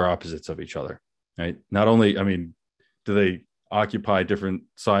polar opposites of each other, right? Not only, do they occupy different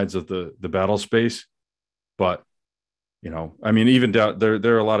sides of the battle space, but, even down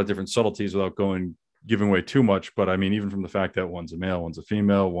there are a lot of different subtleties without giving away too much. But even from the fact that one's a male, one's a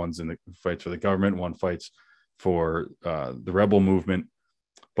female, one's in the fights for the government, one fights for the rebel movement.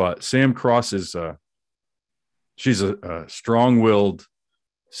 But Sam Cross she's a strong-willed,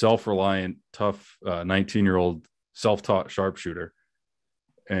 self-reliant, tough 19-year-old self-taught sharpshooter.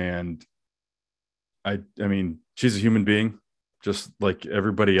 And she's a human being just like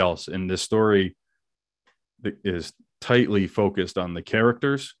everybody else. And this story is tightly focused on the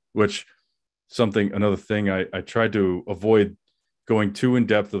characters, which another thing I tried to avoid going too in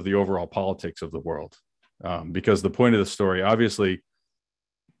depth of the overall politics of the world. Because the point of the story, obviously,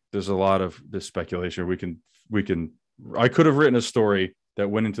 there's a lot of this speculation. I could have written a story that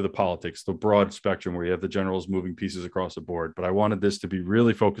went into the politics, the broad spectrum where you have the generals moving pieces across the board. But I wanted this to be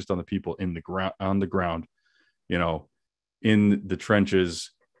really focused on the people on the ground, in the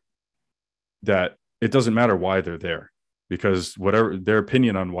trenches, that it doesn't matter why they're there, because whatever their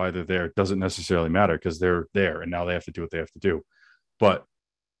opinion on why they're there doesn't necessarily matter, because they're there and now they have to do what they have to do. But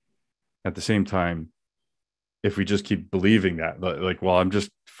at the same time, if we just keep believing that, I'm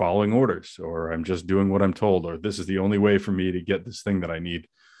just following orders, or I'm just doing what I'm told, or this is the only way for me to get this thing that I need,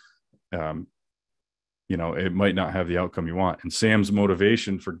 it might not have the outcome you want. And Sam's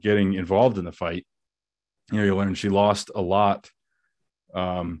motivation for getting involved in the fight, you learn she lost a lot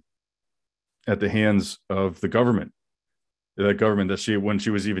at the hands of the government. That government that she, when she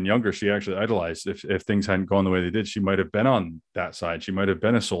was even younger, she actually idolized. If things hadn't gone the way they did, she might have been on that side. She might have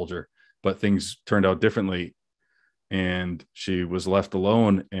been a soldier, but things turned out differently. And she was left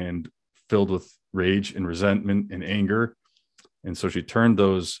alone and filled with rage and resentment and anger. And so she turned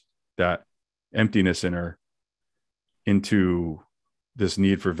that emptiness in her into this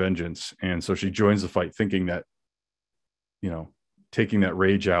need for vengeance. And so she joins the fight thinking that, taking that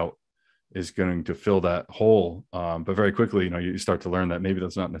rage out is going to fill that hole. But very quickly, you start to learn that maybe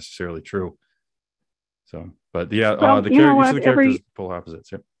that's not necessarily true. So, but yeah, well, the characters pull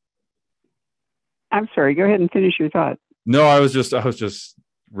opposites. Yep. I'm sorry, go ahead and finish your thought. No, I was just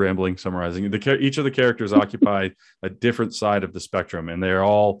rambling, summarizing. Each of the characters occupy a different side of the spectrum, and they're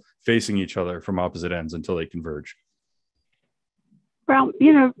all facing each other from opposite ends until they converge. Well,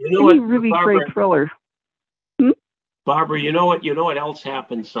 any really great thriller. Barbara, you know what else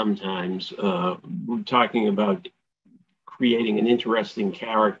happens sometimes? We're talking about creating an interesting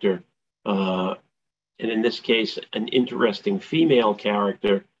character, and in this case, an interesting female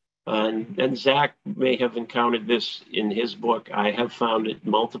character. And Zac may have encountered this in his book. I have found it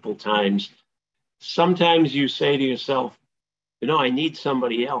multiple times. Sometimes you say to yourself, I need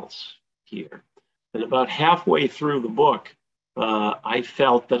somebody else here. And about halfway through the book, I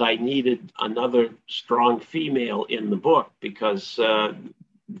felt that I needed another strong female in the book because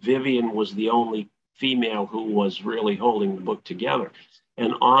Vivian was the only female who was really holding the book together.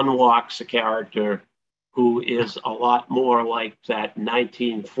 And on walks a character who is a lot more like that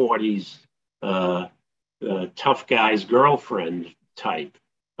 1940s tough guy's girlfriend type.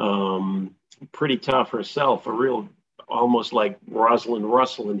 Pretty tough herself, almost like Rosalind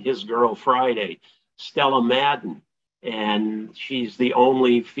Russell in His Girl Friday, Stella Madden. And she's the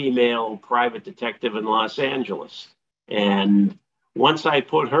only female private detective in Los Angeles. And once I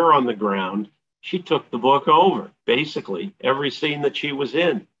put her on the ground, she took the book over, basically, every scene that she was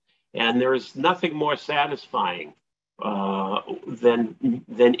in. And there's nothing more satisfying than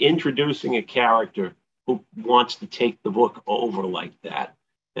introducing a character who wants to take the book over like that.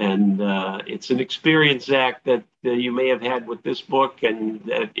 And it's an experience, Zac, that you may have had with this book, and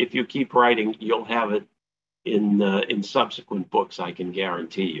if you keep writing, you'll have it in subsequent books, I can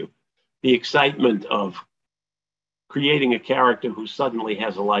guarantee you. The excitement of creating a character who suddenly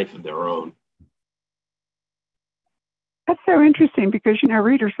has a life of their own. That's so interesting because,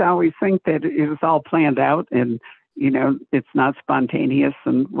 readers always think that it was all planned out and, it's not spontaneous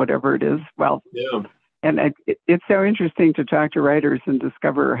and whatever it is. Well, yeah. And it's so interesting to talk to writers and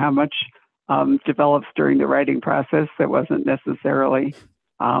discover how much develops during the writing process that wasn't necessarily,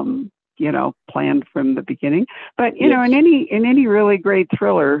 planned from the beginning. But, Yes. in any really great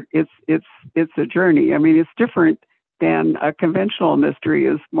thriller, it's a journey. I mean, it's different than a conventional mystery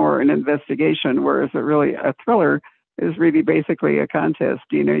is more an investigation, whereas a thriller is really basically a contest.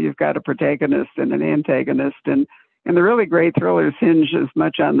 You've got a protagonist and an antagonist, and the really great thrillers hinge as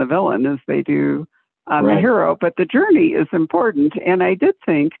much on the villain as they do on the hero. But the journey is important. And I did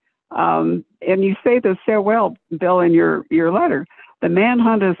think, and you say this so well, Bill, in your letter, the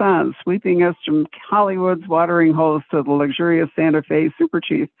manhunt is on, sweeping us from Hollywood's watering holes to the luxurious Santa Fe super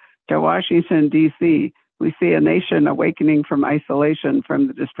chief to Washington, D.C. We see a nation awakening from isolation from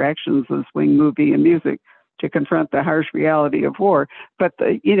the distractions of swing movie and music to confront the harsh reality of war. But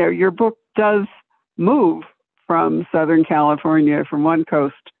your book does move from Southern California, from one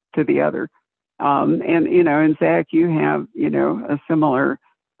coast to the other. And Zac, you have, a similar,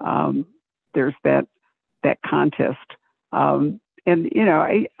 there's that contest.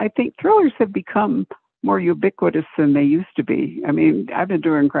 I think thrillers have become more ubiquitous than they used to be. I mean, I've been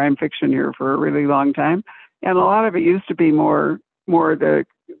doing crime fiction here for a really long time, and a lot of it used to be more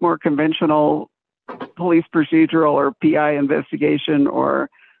conventional police procedural or PI investigation, or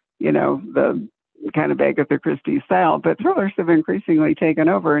the kind of Agatha Christie style. But thrillers have increasingly taken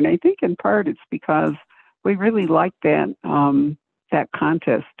over, and I think in part it's because we really like that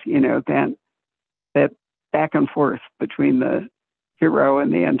contest, that back and forth between the hero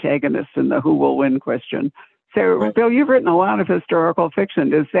and the antagonist and the who will win question. So, right. Bill, you've written a lot of historical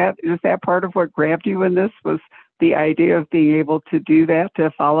fiction. Is that part of what grabbed you in this? Was the idea of being able to do that, to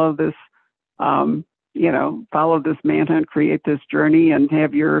follow this, follow this manhunt, create this journey, and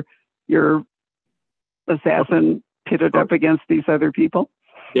have your assassin pitted up against these other people?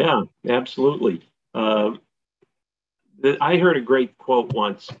 Yeah, absolutely. I heard a great quote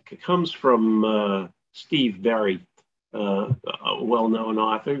once. It comes from Steve Berry, a well-known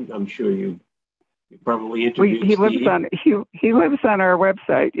author. I'm sure you You probably interviewed he Steve. He lives on our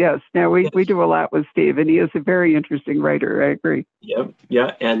website. Yes. Now we do a lot with Steve, and he is a very interesting writer. I agree. Yep.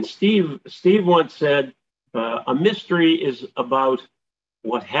 Yeah. And Steve once said, a mystery is about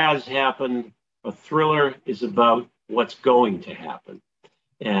what has happened. A thriller is about what's going to happen.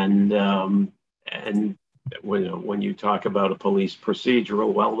 And when you talk about a police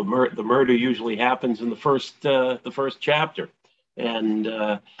procedural, well, the murder usually happens in the first chapter. And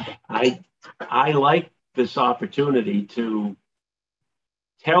I like this opportunity to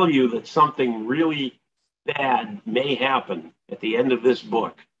tell you that something really bad may happen at the end of this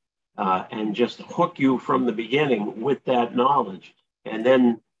book, and just hook you from the beginning with that knowledge, and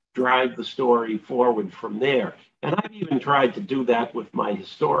then drive the story forward from there. And I've even tried to do that with my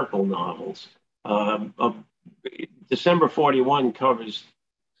historical novels. December 41 covers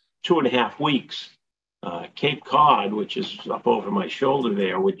 2.5 weeks. Cape Cod, which is up over my shoulder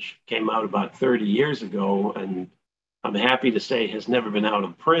there, which came out about 30 years ago, and I'm happy to say has never been out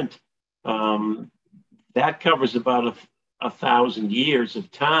of print. That covers about 1,000 years of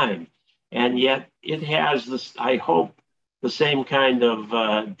time. And yet it has this, I hope, the same kind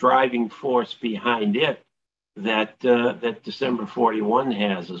of driving force behind it that December 41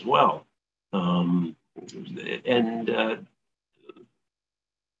 has as well. One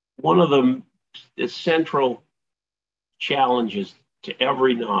of the central challenges to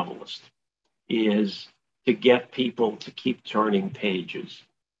every novelist is to get people to keep turning pages,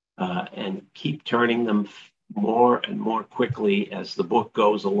 and keep turning them more and more quickly as the book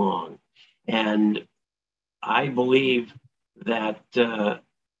goes along. And I believe that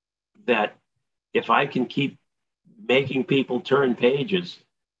if I can keep making people turn pages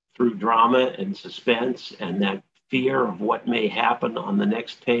through drama and suspense and that fear of what may happen on the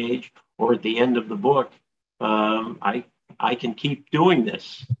next page or at the end of the book, I can keep doing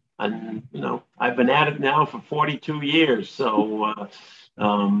this. And I've been at it now for 42 years, so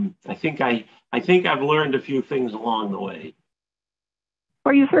I think I've learned a few things along the way.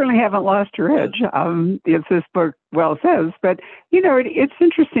 Well, you certainly haven't lost your edge, as this book well says. But it's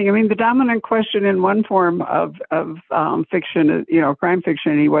interesting. I mean, the dominant question in one form of fiction, crime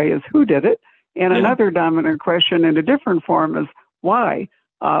fiction anyway, is who did it, and another dominant question in a different form is why.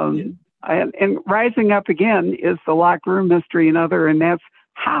 And rising up again is the locked room mystery, and that's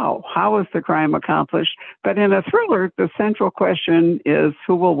how. How is the crime accomplished? But in a thriller, the central question is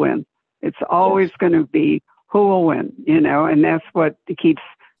who will win. It's always going to be who will win, and that's what keeps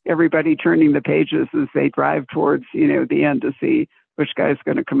everybody turning the pages as they drive towards, the end to see which guy's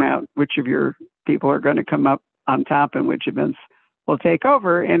going to come out, which of your people are going to come up on top, and which events will take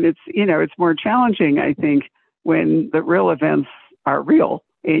over. And it's more challenging, I think, when the real events are real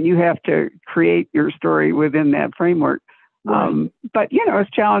and you have to create your story within that framework. Right. But, it's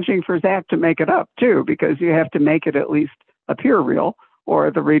challenging for Zac to make it up too, because you have to make it at least appear real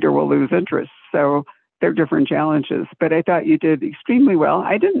or the reader will lose interest. So they're different challenges, but I thought you did extremely well.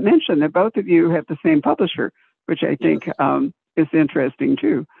 I didn't mention that both of you have the same publisher, which I think is interesting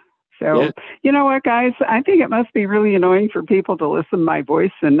too. So, you know what, guys, I think it must be really annoying for people to listen to my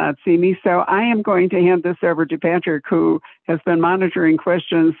voice and not see me. So I am going to hand this over to Patrick, who has been monitoring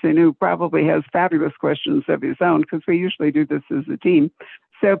questions and who probably has fabulous questions of his own, because we usually do this as a team.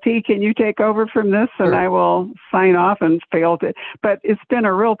 So, P, can you take over from this, and I will sign off and fail to. But it's been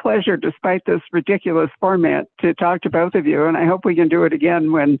a real pleasure, despite this ridiculous format, to talk to both of you. And I hope we can do it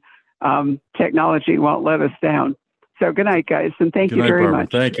again when technology won't let us down. So good night, guys. And thank you very much.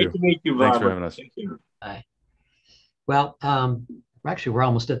 Thank you. Great to meet you, Thanks for having us. Thank you. Bye. Well, actually, we're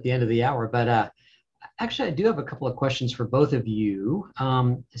almost at the end of the hour, but actually, I do have a couple of questions for both of you.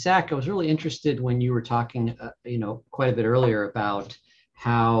 Zac, I was really interested when you were talking, quite a bit earlier about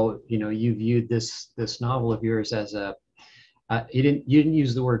how you viewed this novel of yours as you didn't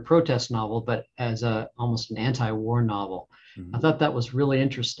use the word protest novel, but as almost an anti-war novel. Mm-hmm. I thought that was really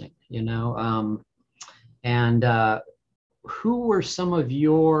interesting. And who were some of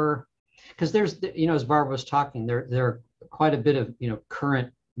your? Because there's as Barbara was talking, there are quite a bit of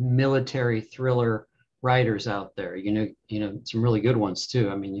current military thriller writers out there. Some really good ones too.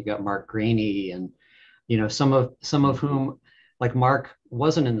 I mean, you got Mark Graney, and some of whom, like Mark,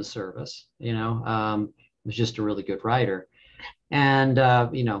 wasn't in the service, was just a really good writer. And,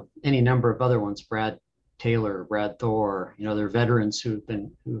 any number of other ones, Brad Taylor, Brad Thor, they're veterans who've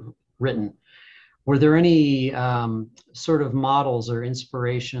written. Were there any sort of models or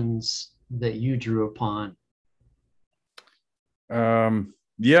inspirations that you drew upon?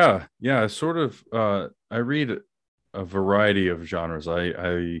 Yeah. Sort of, I read a variety of genres.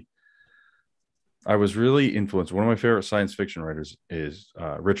 I was really influenced. One of my favorite science fiction writers is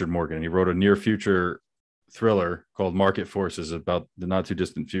Richard Morgan, and he wrote a near future thriller called Market Forces about the not too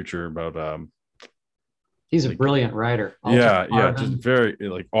distant future about He's a like brilliant writer. yeah, just very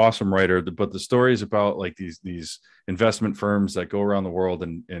like awesome writer. But the story is about like these investment firms that go around the world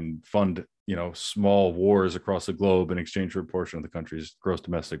and fund, you know, small wars across the globe in exchange for a portion of the country's gross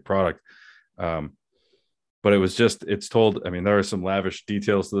domestic product. But it's told. I mean, there are some lavish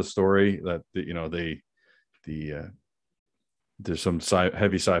details to the story that you know there's some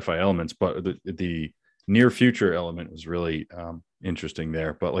heavy sci-fi elements, but the near future element was really interesting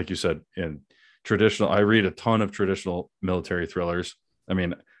there. But like you said, in traditional, I read a ton of traditional military thrillers. I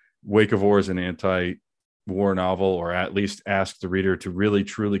mean, Wake of War is an anti-war novel, or at least ask the reader to really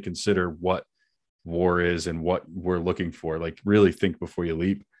truly consider what war is and what we're looking for. Like, really think before you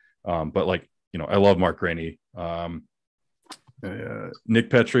leap. But like, you know, I love Mark Graney. Nick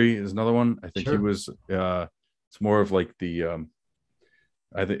Petrie is another one. I think he was. It's more of like the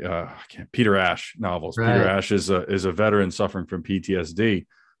I think Peter Ash novels. Right. Peter Ash is a veteran suffering from PTSD,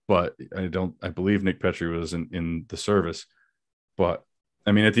 but I believe Nick Petrie was in the service. But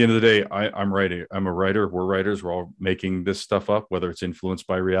I mean, at the end of the day, I'm writing. I'm a writer. We're writers. We're all making this stuff up, whether it's influenced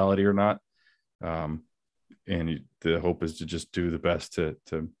by reality or not. And the hope is to just do the best to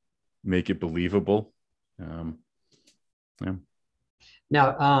make it believable. Yeah.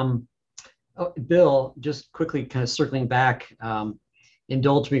 Now, Bill, just quickly kind of circling back,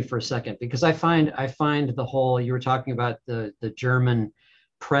 indulge me for a second, because I find the whole, you were talking about the German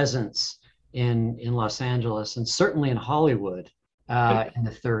presence in Los Angeles and certainly in Hollywood in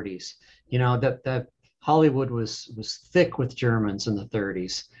the 30s. You know, that Hollywood was thick with Germans in the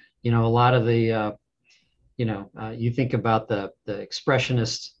 30s. You know, a lot of the you think about the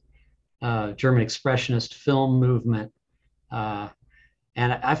expressionist German expressionist film movement, and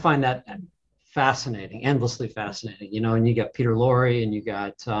I find that fascinating, endlessly fascinating. You know, and you got Peter Lorre, and you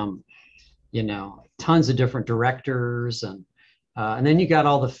got tons of different directors, and then you got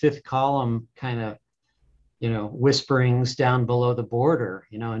all the fifth column kind of whisperings down below the border,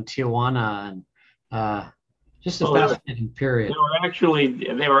 in Tijuana, and just a fascinating period.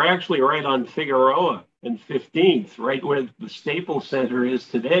 They were actually right on Figueroa and 15th, right where the Staples Center is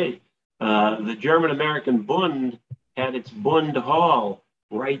today. The German-American Bund had its Bund Hall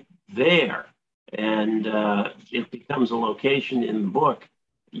right there, and it becomes a location in the book.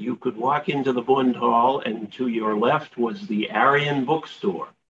 You could walk into the Bund Hall, and to your left was the Aryan bookstore,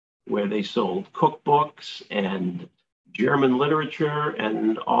 where they sold cookbooks and German literature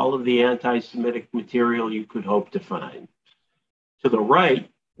and all of the anti-Semitic material you could hope to find. To the right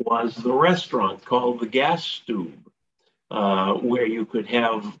was the restaurant called the Gaststube, where you could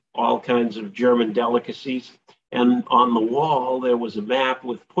have all kinds of German delicacies. And on the wall, there was a map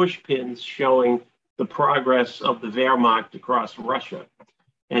with push pins showing the progress of the Wehrmacht across Russia.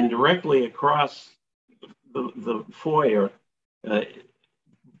 And directly across the foyer,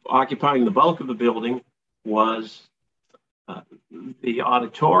 occupying the bulk of the building, was the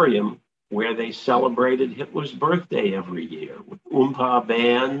auditorium where they celebrated Hitler's birthday every year with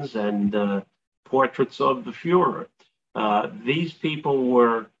bands and portraits of the Fuhrer. These people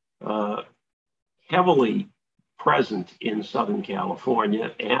were heavily present in Southern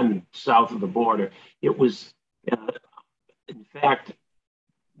California and south of the border. It was, in fact,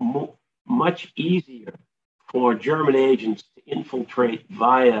 much easier for German agents to infiltrate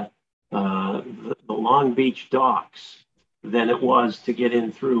via the Long Beach docks than it was to get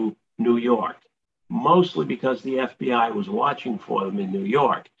in through New York, mostly because the FBI was watching for them in New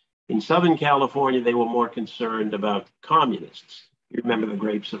York. In Southern California, they were more concerned about communists. You remember the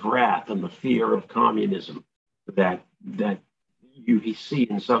Grapes of Wrath and the fear of communism that you see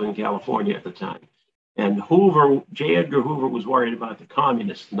in Southern California at the time. And J. Edgar Hoover was worried about the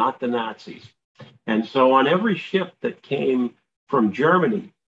communists, not the Nazis. And so on every ship that came from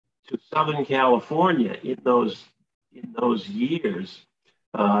Germany to Southern California in those years,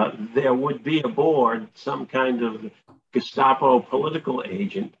 there would be aboard some kind of Gestapo political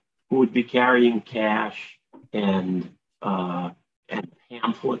agent who would be carrying cash and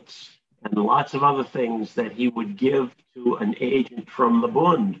pamphlets and lots of other things that he would give to an agent from the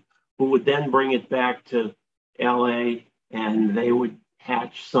Bund, who would then bring it back to LA, and they would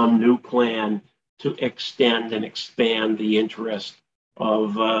hatch some new plan to extend and expand the interest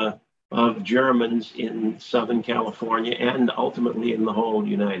of Germans in Southern California and ultimately in the whole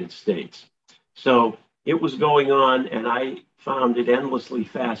United States. So it was going on, and I found it endlessly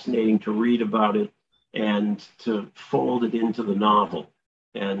fascinating to read about it and to fold it into the novel.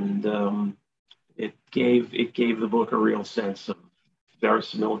 And it gave the book a real sense of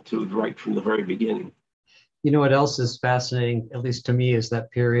verisimilitude right from the very beginning. You know what else is fascinating, at least to me, is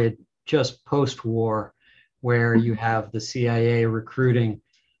that period just post-war where you have the CIA recruiting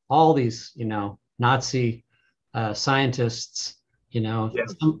all these, Nazi scientists,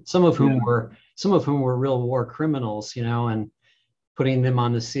 Yes. some of whom were real war criminals, and putting them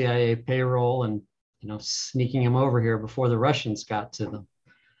on the CIA payroll and, sneaking them over here before the Russians got to them.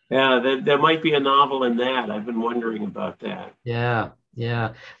 Yeah, there might be a novel in that. I've been wondering about that. Yeah,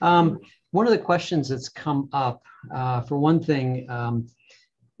 yeah. One of the questions that's come up, for one thing,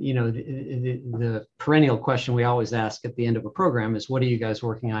 the perennial question we always ask at the end of a program is, what are you guys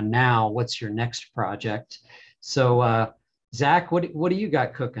working on now? What's your next project? So, Zac, what do you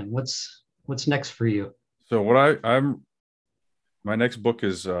got cooking? What's next for you? So my next book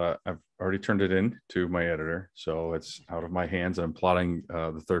is I've already turned it in to my editor, so it's out of my hands. I'm plotting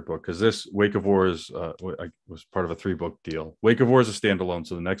the third book because this Wake of War was part of a 3-book deal. Wake of War is a standalone,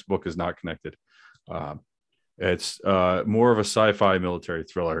 so the next book is not connected. It's more of a sci-fi military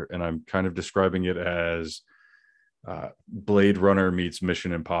thriller, and I'm kind of describing it as Blade Runner meets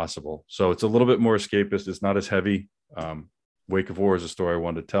Mission Impossible. So it's a little bit more escapist. It's not as heavy. Wake of War is a story I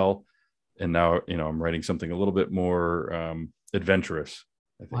wanted to tell, and now I'm writing something a little bit more adventurous,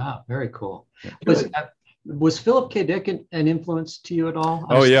 I think. Wow, very cool. Yeah. Was Philip K. Dick an influence to you at all?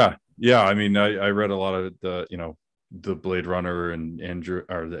 Oh yeah. I mean, I read a lot of the Blade Runner and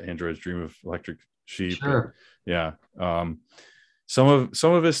the Android's Dream of Electric Sheep. Sure. Yeah. Some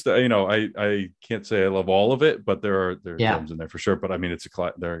of this, I can't say I love all of it, but there are gems in there for sure. But I mean,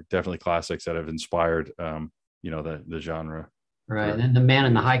 there are definitely classics that have inspired the genre. Right. And The Man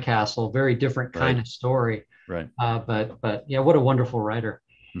in the High Castle, very different kind of story. Right. But yeah, what a wonderful writer.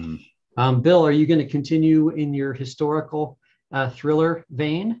 Mm-hmm. Bill, are you going to continue in your historical thriller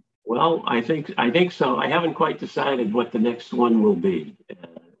vein? Well, I think so. I haven't quite decided what the next one will be.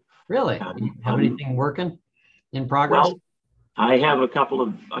 Really? You have anything working in progress? Well, I have a couple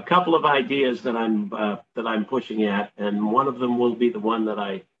of ideas that I'm pushing at, and one of them will be the one that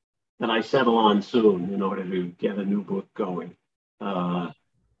I settle on soon in order to get a new book going.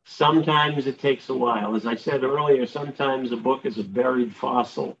 Sometimes it takes a while. As I said earlier, sometimes a book is a buried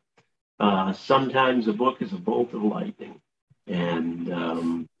fossil. Sometimes a book is a bolt of lightning. And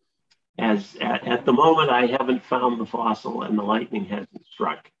at the moment, I haven't found the fossil and the lightning hasn't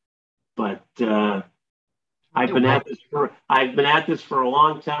struck. But I've been at this for a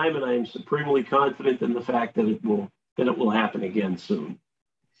long time, and I am supremely confident in the fact that it will happen again soon.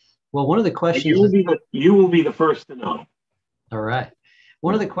 Well, one of the questions you will be the first to know. All right.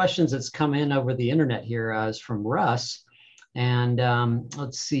 One of the questions that's come in over the internet here is from Russ. And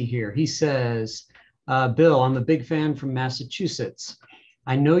let's see here. He says, Bill, I'm a big fan from Massachusetts.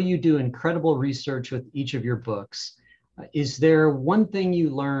 I know you do incredible research with each of your books. Is there one thing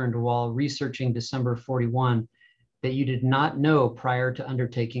you learned while researching December 41 that you did not know prior to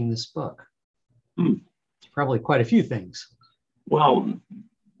undertaking this book? Probably quite a few things. Well,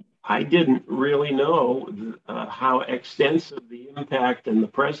 I didn't really know how extensive the impact and the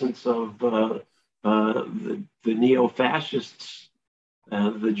presence of the neo-fascists,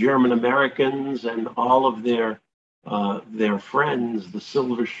 the German Americans, and all of their friends, the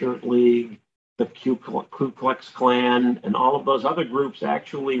Silver Shirt League, the Ku Klux Klan, and all of those other groups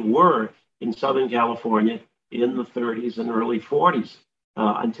actually were in Southern California in the 30s and early 40s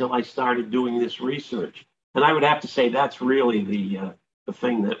until I started doing this research. And I would have to say that's really the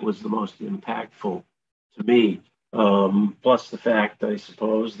thing that was the most impactful to me. Plus the fact, I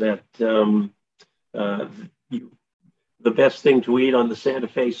suppose, that the best thing to eat on the Santa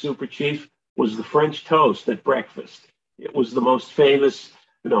Fe Super Chief was the French toast at breakfast. It was the most famous,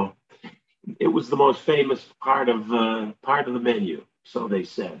 it was the most famous part of the menu, so they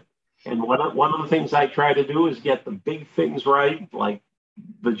said. And one of the things I try to do is get the big things right, like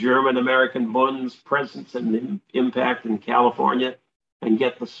the German American Bund's presence and impact in California, and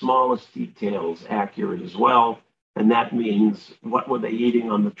get the smallest details accurate as well. And that means, what were they eating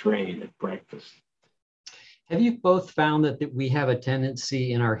on the train at breakfast? Have you both found that we have a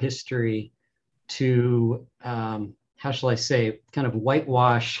tendency in our history to, how shall I say, kind of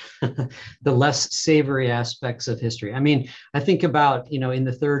whitewash the less savory aspects of history? I mean, I think about, in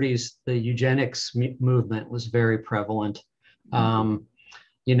the 30s, the eugenics movement was very prevalent, and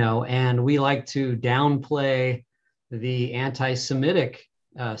we like to downplay the anti-Semitic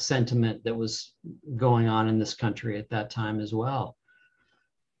sentiment that was going on in this country at that time as well.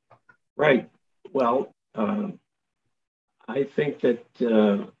 Right. Well, I think that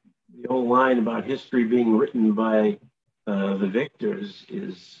the old line about history being written by the victors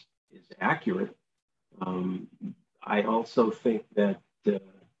is accurate. I also think that uh,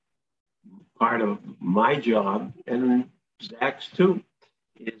 part of my job, and Zach's too,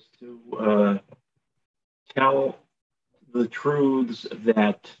 is to tell the truths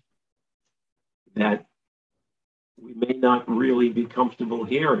that we may not really be comfortable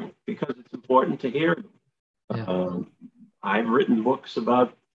hearing, because it's important to hear them. Yeah. I've written books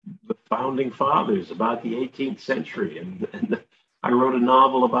about the founding fathers, about the 18th century, and I wrote a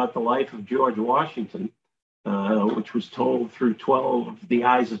novel about the life of George Washington, which was told through the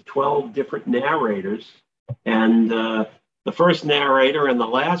eyes of 12 different narrators. And the first narrator and the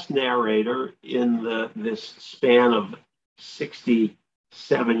last narrator in this span of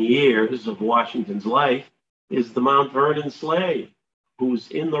 67 years of Washington's life is the Mount Vernon slave,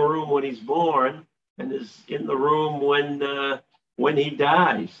 who's in the room when he's born and is in the room when he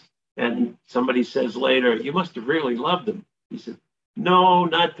dies. And somebody says later, "You must have really loved him." He said, "No,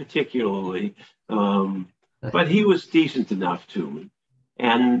 not particularly, but he was decent enough to me."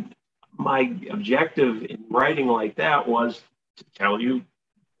 And my objective in writing like that was to tell you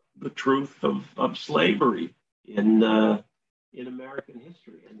the truth of slavery in American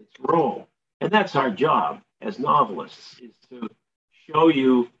history and its role. And that's our job as novelists, is to show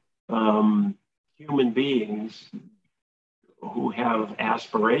you human beings who have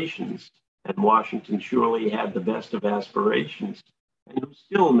aspirations, and Washington surely had the best of aspirations, and who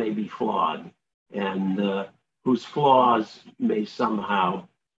still may be flawed, and whose flaws may somehow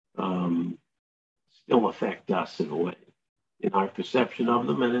still affect us in a way, in our perception of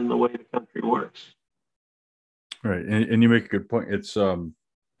them and in the way the country works. Right, and you make a good point. It's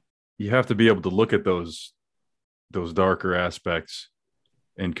you have to be able to look at those darker aspects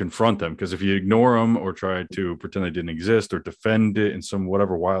and confront them, because if you ignore them or try to pretend they didn't exist or defend it in some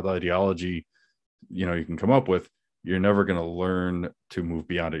whatever wild ideology you can come up with, you're never going to learn to move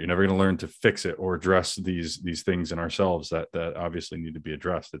beyond it. You're never going to learn to fix it or address these things in ourselves that obviously need to be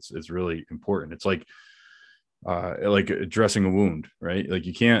addressed. It's really important. It's like addressing a wound, right? Like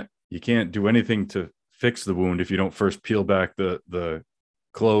you can't do anything to fix the wound if you don't first peel back the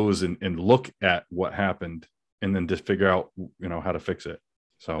clothes and look at what happened and then just figure out how to fix it.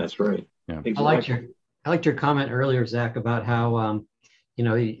 So that's right. Yeah, exactly. I liked your comment earlier, Zach, about how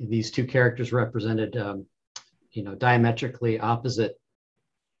these two characters represented diametrically opposite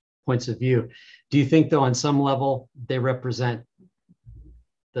points of view. Do you think, though, on some level they represent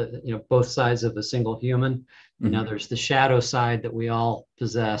both sides of a single human? Mm-hmm. There's the shadow side that we all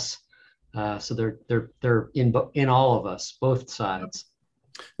possess, so they're in all of us, both sides.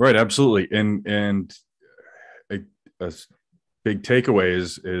 Right, absolutely. And a big takeaway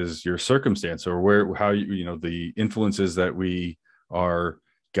is your circumstance, or how the influences that we are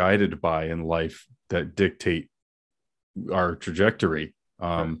guided by in life that dictate our trajectory.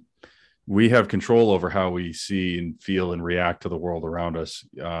 We have control over how we see and feel and react to the world around us.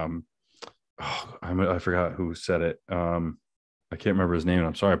 I forgot who said it. I can't remember his name, and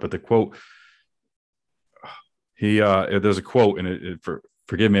I'm sorry, but the quote, there's a quote, and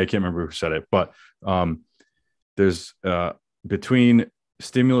forgive me, I can't remember who said it, but there's between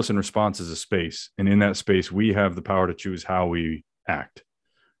stimulus and response is a space, and in that space we have the power to choose how we act.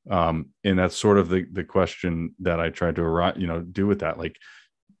 And that's sort of the question that I tried to do with that. Like,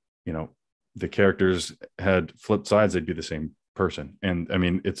 the characters had flipped sides, they'd be the same person. And I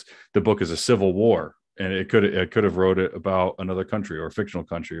mean, the book is a civil war, and it could have wrote it about another country or a fictional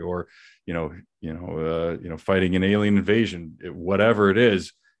country, or fighting an alien invasion. Whatever it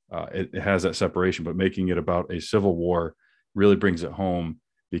is, it has that separation. But making it about a civil war really brings it home,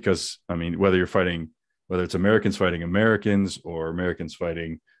 because I mean, whether it's Americans fighting Americans or Americans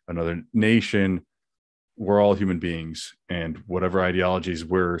fighting another nation, we're all human beings, and whatever ideologies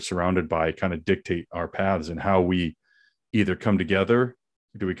we're surrounded by kind of dictate our paths and how we either come together.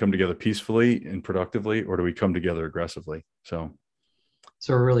 Do we come together peacefully and productively, or do we come together aggressively? So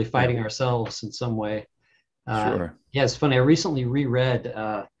we're really fighting ourselves in some way. Sure. Yeah, it's funny. I recently reread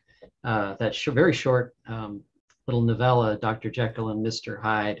that very short little novella, Dr. Jekyll and Mr.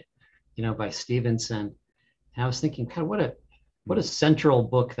 Hyde, by Stevenson. And I was thinking, kind of what a central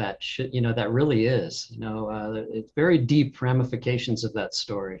book that that really is. It's very deep ramifications of that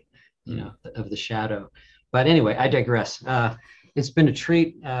story, of the shadow. But anyway, I digress. It's been a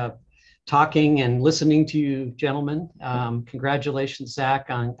treat talking and listening to you gentlemen. Congratulations, Zach,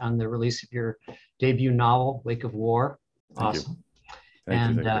 on the release of your debut novel, Wake of War. Awesome.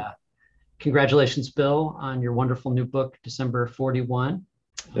 Thank you. Congratulations, Bill, on your wonderful new book, December 41.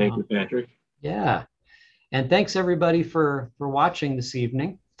 Thank you, Patrick. Yeah. And thanks everybody for watching this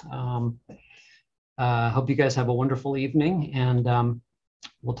evening. Hope you guys have a wonderful evening, and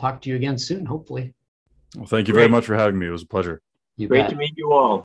we'll talk to you again soon, hopefully. Well, thank you very much for having me. It was a pleasure. You Great bet. to meet you all.